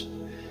much.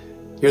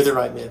 You're the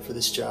right man for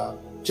this job,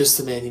 just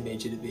the man he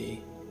made you to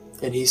be.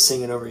 And he's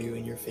singing over you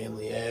and your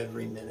family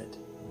every minute.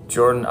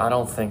 Jordan, I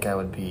don't think I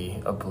would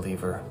be a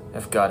believer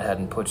if God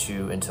hadn't put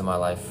you into my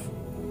life.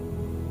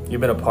 You've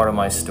been a part of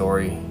my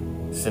story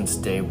since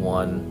day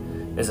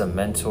one, as a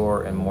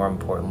mentor and more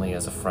importantly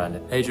as a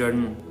friend. Hey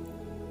Jordan,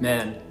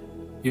 man,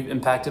 you've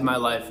impacted my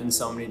life in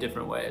so many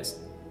different ways,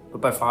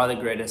 but by far the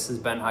greatest has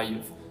been how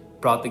you've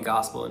brought the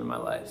gospel into my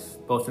life,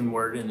 both in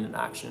word and in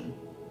action.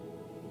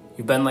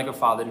 You've been like a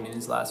father to me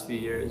these last few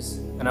years,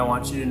 and I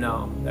want you to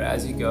know that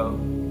as you go,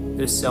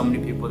 there's so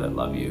many people that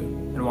love you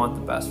and want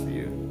the best for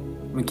you.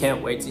 We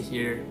can't wait to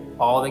hear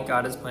all that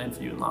God has planned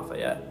for you in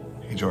Lafayette.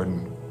 Hey,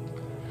 Jordan.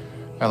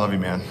 I love you,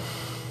 man.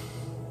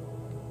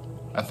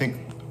 I think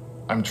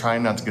I'm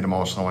trying not to get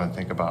emotional when I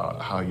think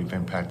about how you've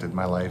impacted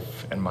my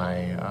life and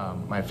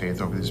my faith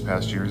over these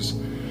past years.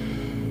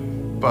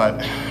 But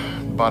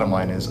the bottom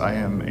line is I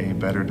am a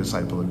better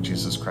disciple of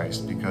Jesus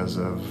Christ because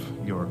of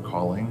your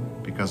calling,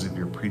 because of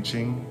your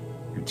preaching,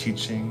 your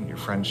teaching, your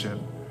friendship,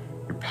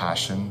 your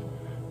passion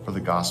for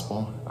the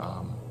gospel.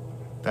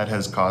 That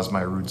has caused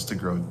my roots to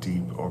grow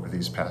deep over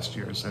these past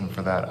years, and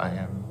for that I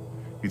am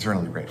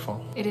eternally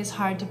grateful. It is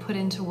hard to put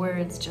into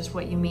words just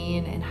what you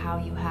mean and how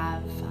you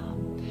have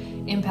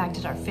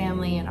impacted our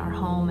family and our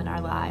home and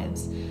our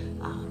lives.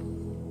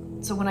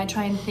 So when I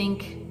try and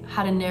think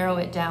how to narrow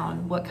it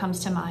down, what comes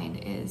to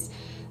mind is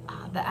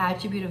the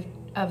attribute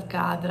of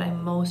God that I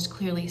most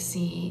clearly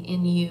see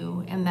in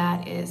you, and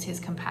that is his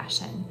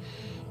compassion.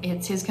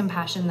 It's his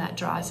compassion that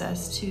draws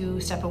us to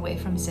step away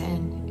from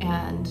sin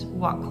and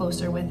walk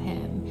closer with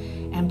him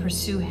and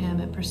pursue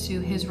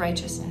his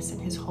righteousness and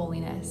his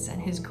holiness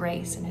and his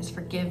grace and his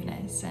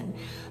forgiveness. And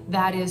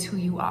that is who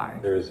you are.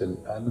 There's an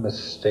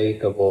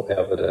unmistakable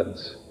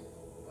evidence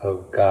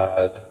of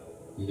God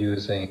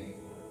using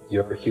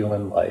your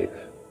human life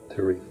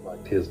to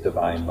reflect his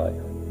divine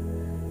life,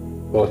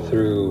 both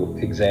through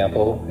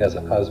example as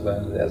a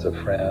husband, as a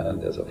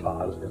friend, as a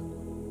father,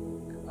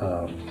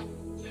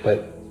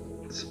 but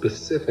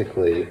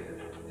specifically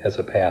as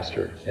a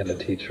pastor and a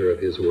teacher of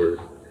his word.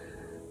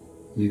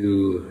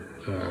 You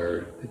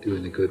are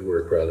doing a good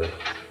work, brother.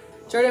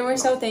 Jordan, we're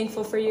so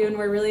thankful for you, and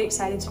we're really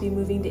excited to be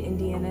moving to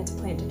Indiana to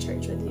plant a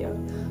church with you.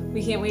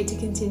 We can't wait to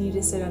continue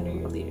to sit under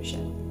your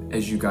leadership.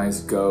 As you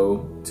guys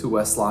go to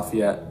West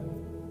Lafayette,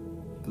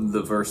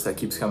 the verse that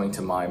keeps coming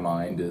to my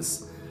mind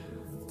is,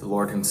 the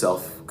Lord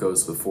himself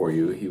goes before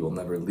you. He will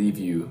never leave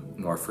you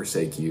nor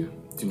forsake you.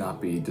 Do not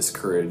be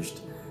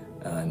discouraged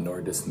nor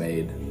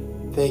dismayed.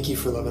 Thank you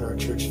for loving our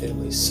church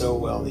family so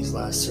well these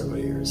last several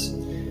years.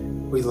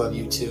 We love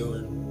you too,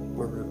 and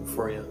we're rooting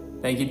for you.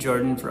 Thank you,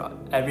 Jordan, for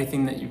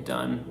everything that you've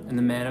done and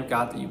the man of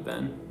God that you've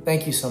been.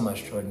 Thank you so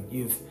much, Jordan.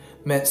 You've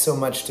meant so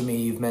much to me.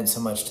 You've meant so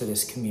much to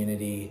this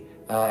community,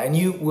 and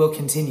you will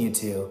continue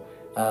to.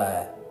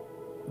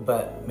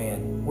 But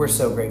man, we're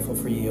so grateful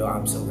for you.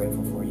 I'm so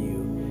grateful for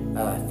you.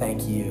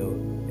 Thank you,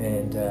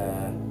 and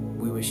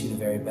we wish you the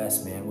very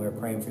best, man. We're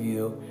praying for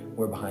you.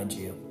 We're behind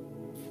you.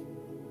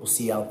 We'll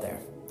see you out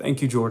there.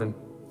 Thank you, Jordan,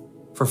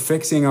 for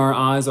fixing our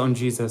eyes on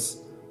Jesus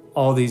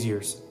all these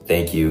years.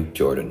 Thank you,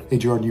 Jordan. Hey,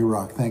 Jordan, you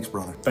rock. Thanks,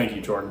 brother. Thank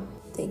you, Jordan.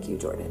 Thank you,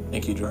 Jordan.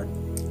 Thank you,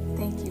 Jordan.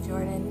 Thank you,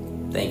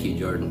 Jordan. Thank you,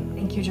 Jordan.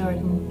 Thank you,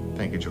 Jordan.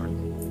 Thank you,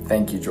 Jordan.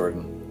 Thank you,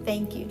 Jordan.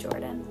 Thank you,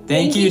 Jordan.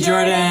 Thank you,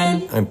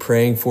 Jordan. I'm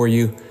praying for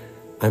you.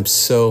 I'm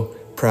so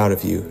proud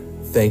of you.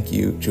 Thank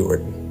you,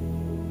 Jordan.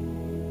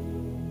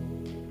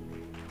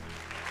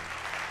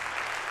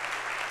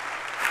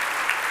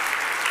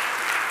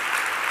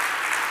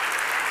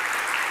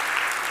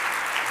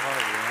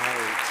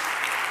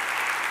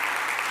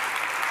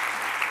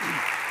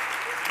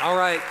 All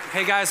right.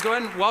 Hey, guys, go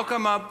ahead and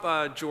welcome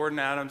up Jordan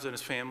Adams and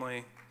his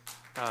family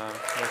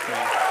with me.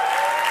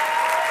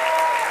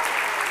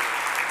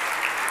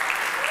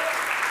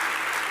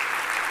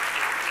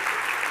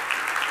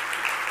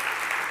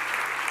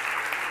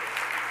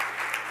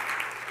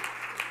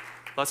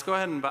 Let's go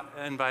ahead and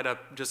invite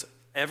up just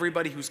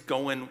everybody who's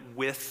going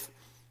with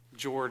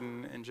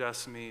Jordan and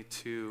Jessamy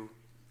to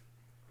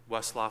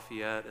West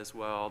Lafayette as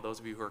well. Those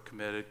of you who are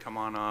committed, come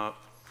on up.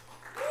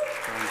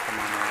 Come on up.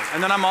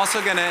 And then I'm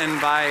also going to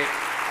invite,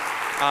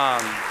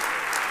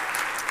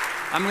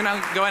 I'm going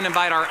to go ahead and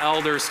invite our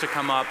elders to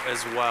come up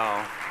as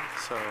well.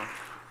 So,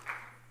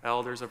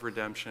 elders of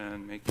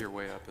redemption, make your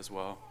way up as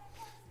well.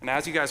 And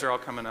as you guys are all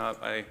coming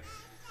up,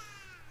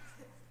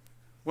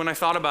 when I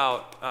thought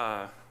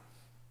about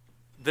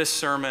this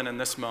sermon and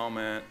this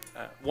moment,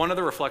 one of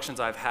the reflections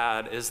I've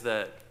had is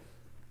that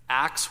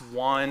Acts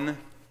 1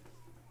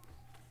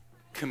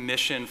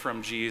 commission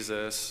from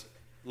Jesus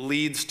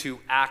leads to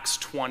Acts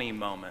 20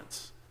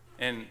 moments.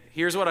 And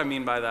here's what I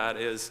mean by that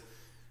is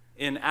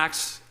in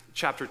Acts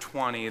chapter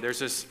 20, there's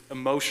this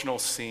emotional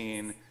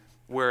scene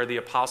where the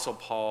Apostle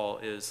Paul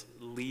is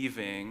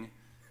leaving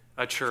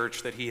a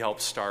church that he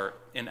helped start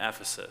in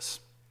Ephesus.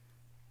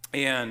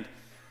 And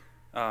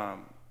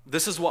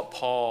this is what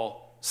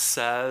Paul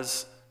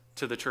says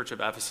to the church of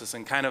Ephesus,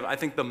 and kind of, I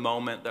think, the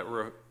moment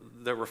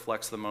that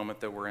reflects the moment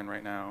that we're in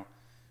right now.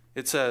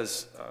 It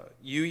says,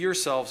 you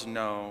yourselves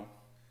know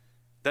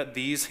that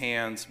these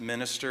hands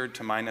ministered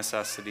to my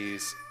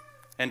necessities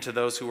and to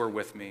those who were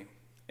with me.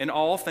 In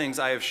all things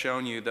I have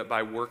shown you that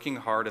by working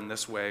hard in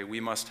this way,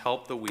 we must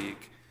help the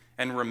weak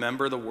and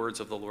remember the words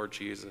of the Lord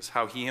Jesus,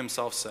 how he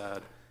himself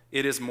said,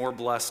 it is more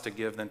blessed to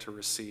give than to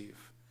receive.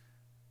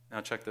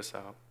 Now check this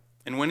out.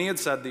 And when he had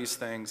said these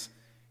things,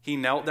 he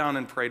knelt down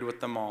and prayed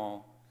with them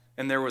all,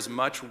 and there was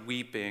much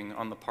weeping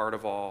on the part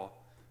of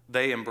all.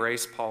 they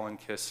embraced Paul and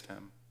kissed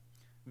him,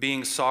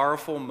 being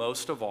sorrowful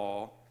most of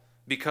all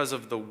because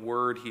of the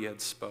word he had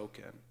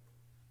spoken,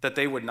 that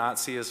they would not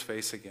see his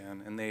face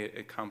again, and they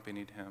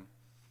accompanied him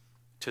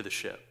to the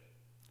ship.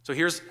 So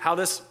here's how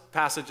this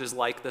passage is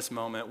like this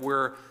moment.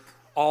 We're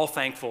all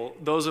thankful,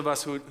 those of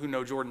us who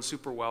know Jordan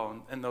super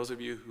well, and those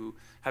of you who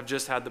have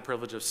just had the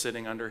privilege of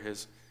sitting under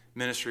his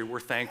ministry, we're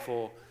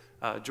thankful,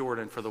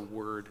 Jordan, for the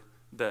word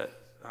that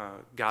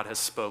God has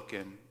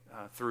spoken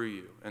through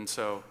you. And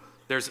so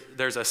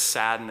there's a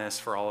sadness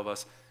for all of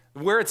us.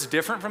 Where it's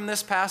different from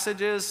this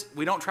passage is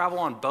we don't travel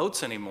on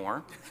boats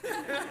anymore.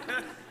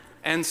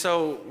 And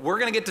so we're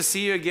going to get to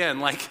see you again.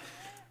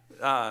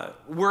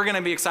 We're going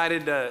to be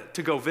excited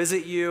to go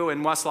visit you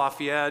in West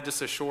Lafayette,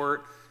 just a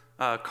short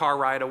car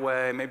ride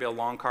away, maybe a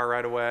long car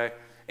ride away.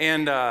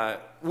 And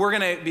we're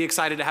going to be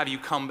excited to have you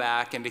come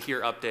back and to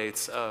hear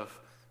updates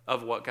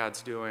of what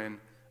God's doing.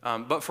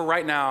 But for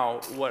right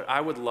now, what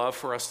I would love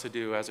for us to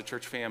do as a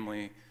church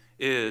family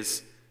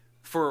is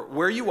for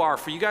where you are,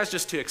 for you guys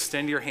just to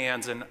extend your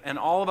hands, and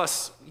all of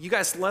us, you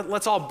guys,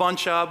 let's all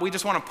bunch up. We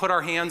just want to put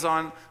our hands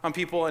on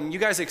people, and you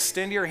guys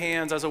extend your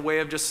hands as a way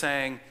of just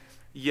saying,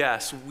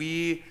 yes,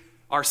 we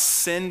are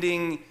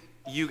sending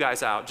you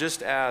guys out.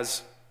 Just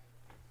as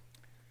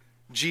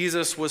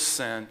Jesus was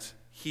sent,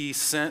 he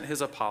sent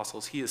his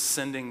apostles. He is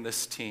sending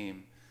this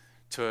team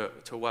to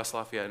West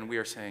Lafayette, and we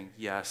are saying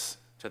yes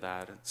to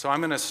that. So I'm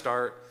going to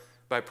start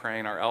by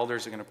praying. Our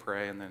elders are going to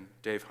pray, and then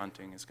Dave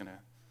Hunting is going to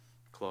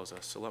close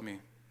us. So let me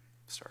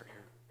start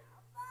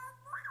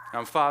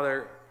here.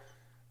 Father,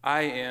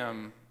 I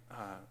am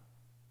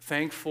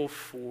thankful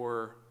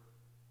for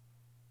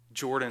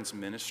Jordan's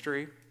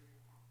ministry,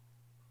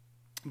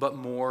 but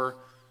more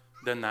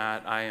than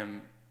that, I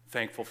am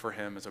thankful for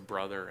him as a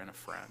brother and a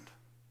friend.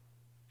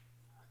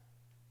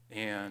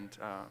 And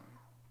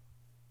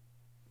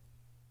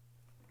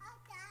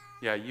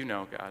you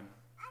know, God,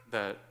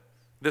 that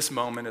this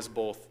moment is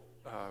both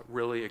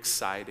really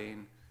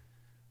exciting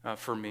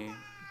for me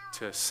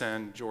to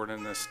send Jordan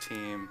and this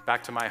team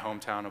back to my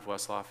hometown of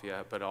West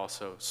Lafayette, but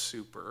also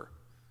super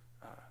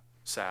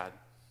sad.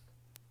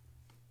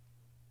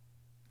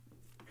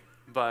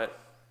 But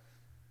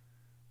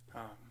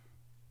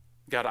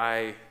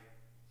God,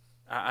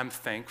 I'm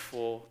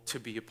thankful to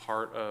be a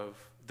part of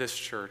this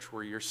church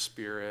where your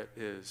Spirit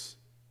is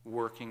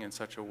working in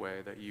such a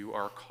way that you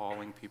are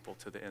calling people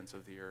to the ends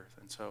of the earth.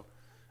 And so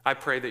I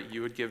pray that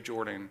you would give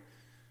Jordan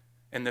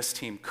and this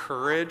team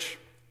courage,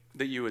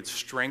 that you would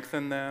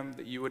strengthen them,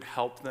 that you would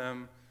help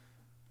them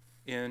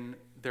in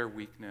their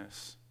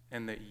weakness,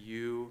 and that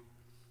you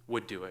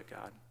would do it,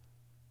 God.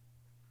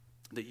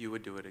 That you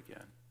would do it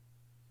again.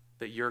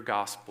 That your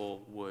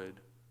gospel would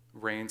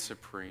reign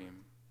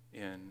supreme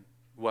in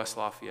West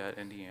Lafayette,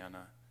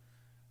 Indiana.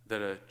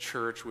 That a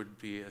church would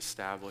be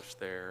established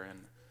there, and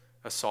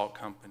a salt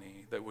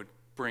company that would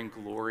bring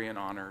glory and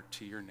honor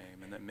to your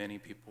name, and that many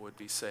people would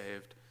be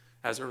saved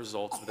as a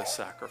result of this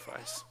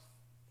sacrifice.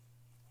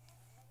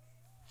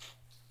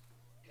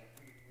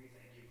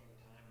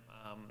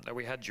 That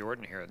we had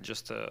Jordan here,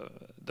 just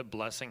the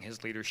blessing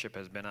his leadership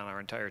has been on our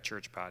entire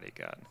church body,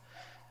 God.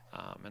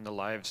 And the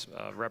lives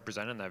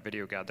represented in that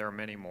video, God, there are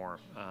many more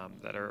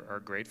that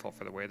are grateful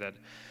for the way that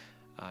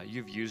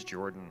you've used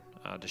Jordan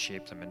to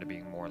shape them into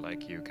being more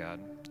like you,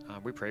 God.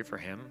 We pray for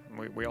him.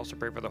 We also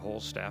pray for the whole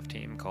staff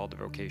team called the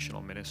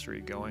vocational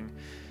ministry going,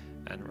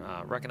 and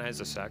recognize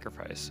the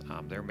sacrifice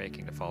they're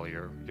making to follow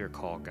your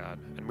call, God.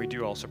 And we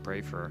do also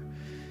pray for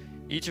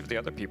each of the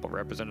other people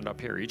represented up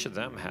here. Each of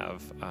them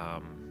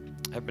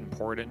have been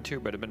poured into,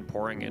 but have been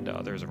pouring into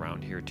others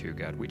around here too,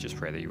 God. We just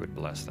pray that you would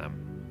bless them,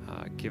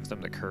 give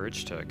them the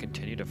courage to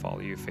continue to follow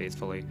you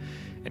faithfully,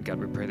 and God,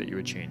 we pray that you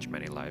would change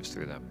many lives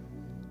through them.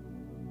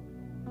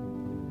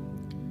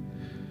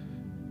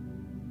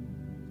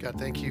 God,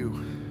 thank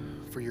you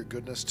for your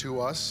goodness to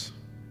us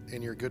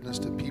and your goodness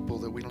to people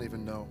that we don't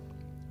even know.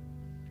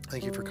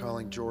 Thank you for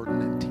calling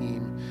Jordan and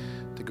team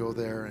to go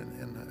there,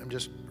 and I'm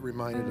just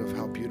reminded of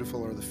how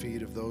beautiful are the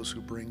feet of those who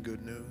bring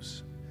good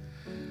news.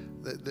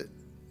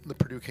 The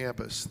Purdue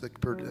campus,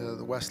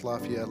 the West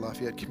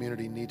Lafayette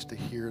community needs to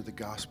hear the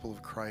gospel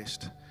of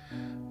Christ.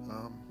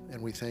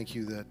 And we thank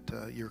you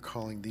that you're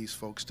calling these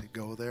folks to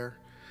go there.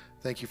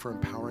 Thank you for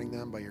empowering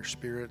them by your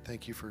Spirit.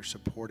 Thank you for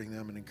supporting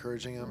them and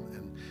encouraging them.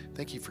 And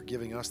thank you for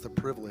giving us the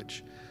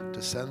privilege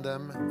to send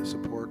them,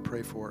 support,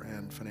 pray for,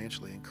 and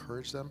financially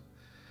encourage them.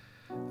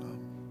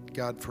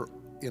 God,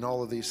 in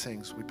all of these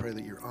things, we pray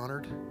that you're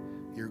honored,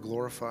 you're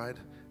glorified,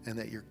 and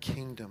that your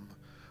kingdom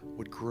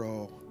would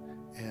grow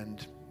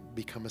and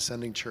become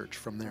Ascending Church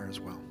from there as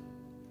well.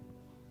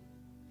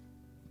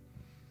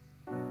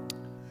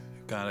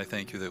 God, I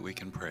thank you that we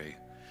can pray,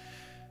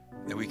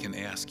 that we can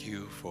ask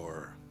you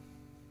for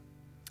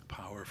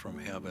power from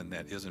heaven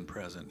that isn't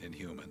present in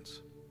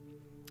humans.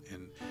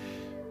 And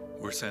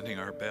we're sending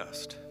our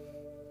best,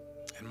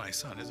 and my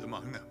son is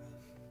among them.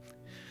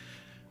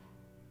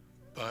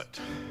 But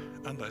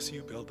unless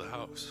you build the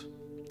house,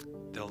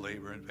 they'll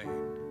labor in vain.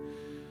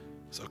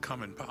 So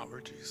come in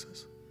power,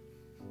 Jesus.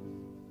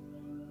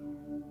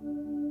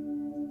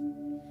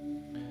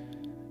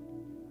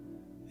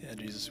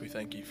 Jesus, we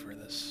thank you for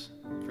this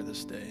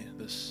day,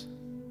 this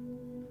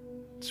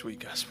sweet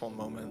gospel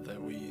moment that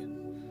we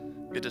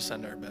get to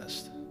send our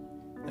best.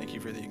 Thank you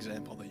for the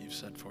example that you've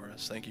set for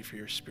us. Thank you for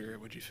your Spirit.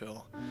 Would you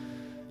fill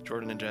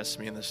Jordan and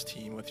Jessamy and this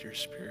team with your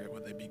Spirit?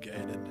 Would they be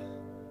guided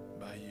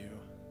by you?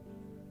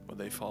 Would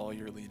they follow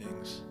your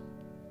leadings?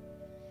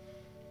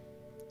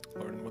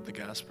 Lord, and would the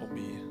gospel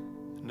be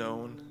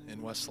known in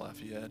West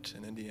Lafayette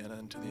and Indiana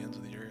and to the ends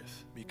of the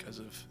earth because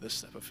of this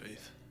step of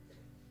faith?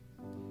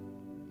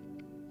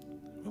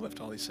 We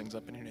lift all these things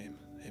up in your name.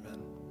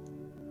 Amen.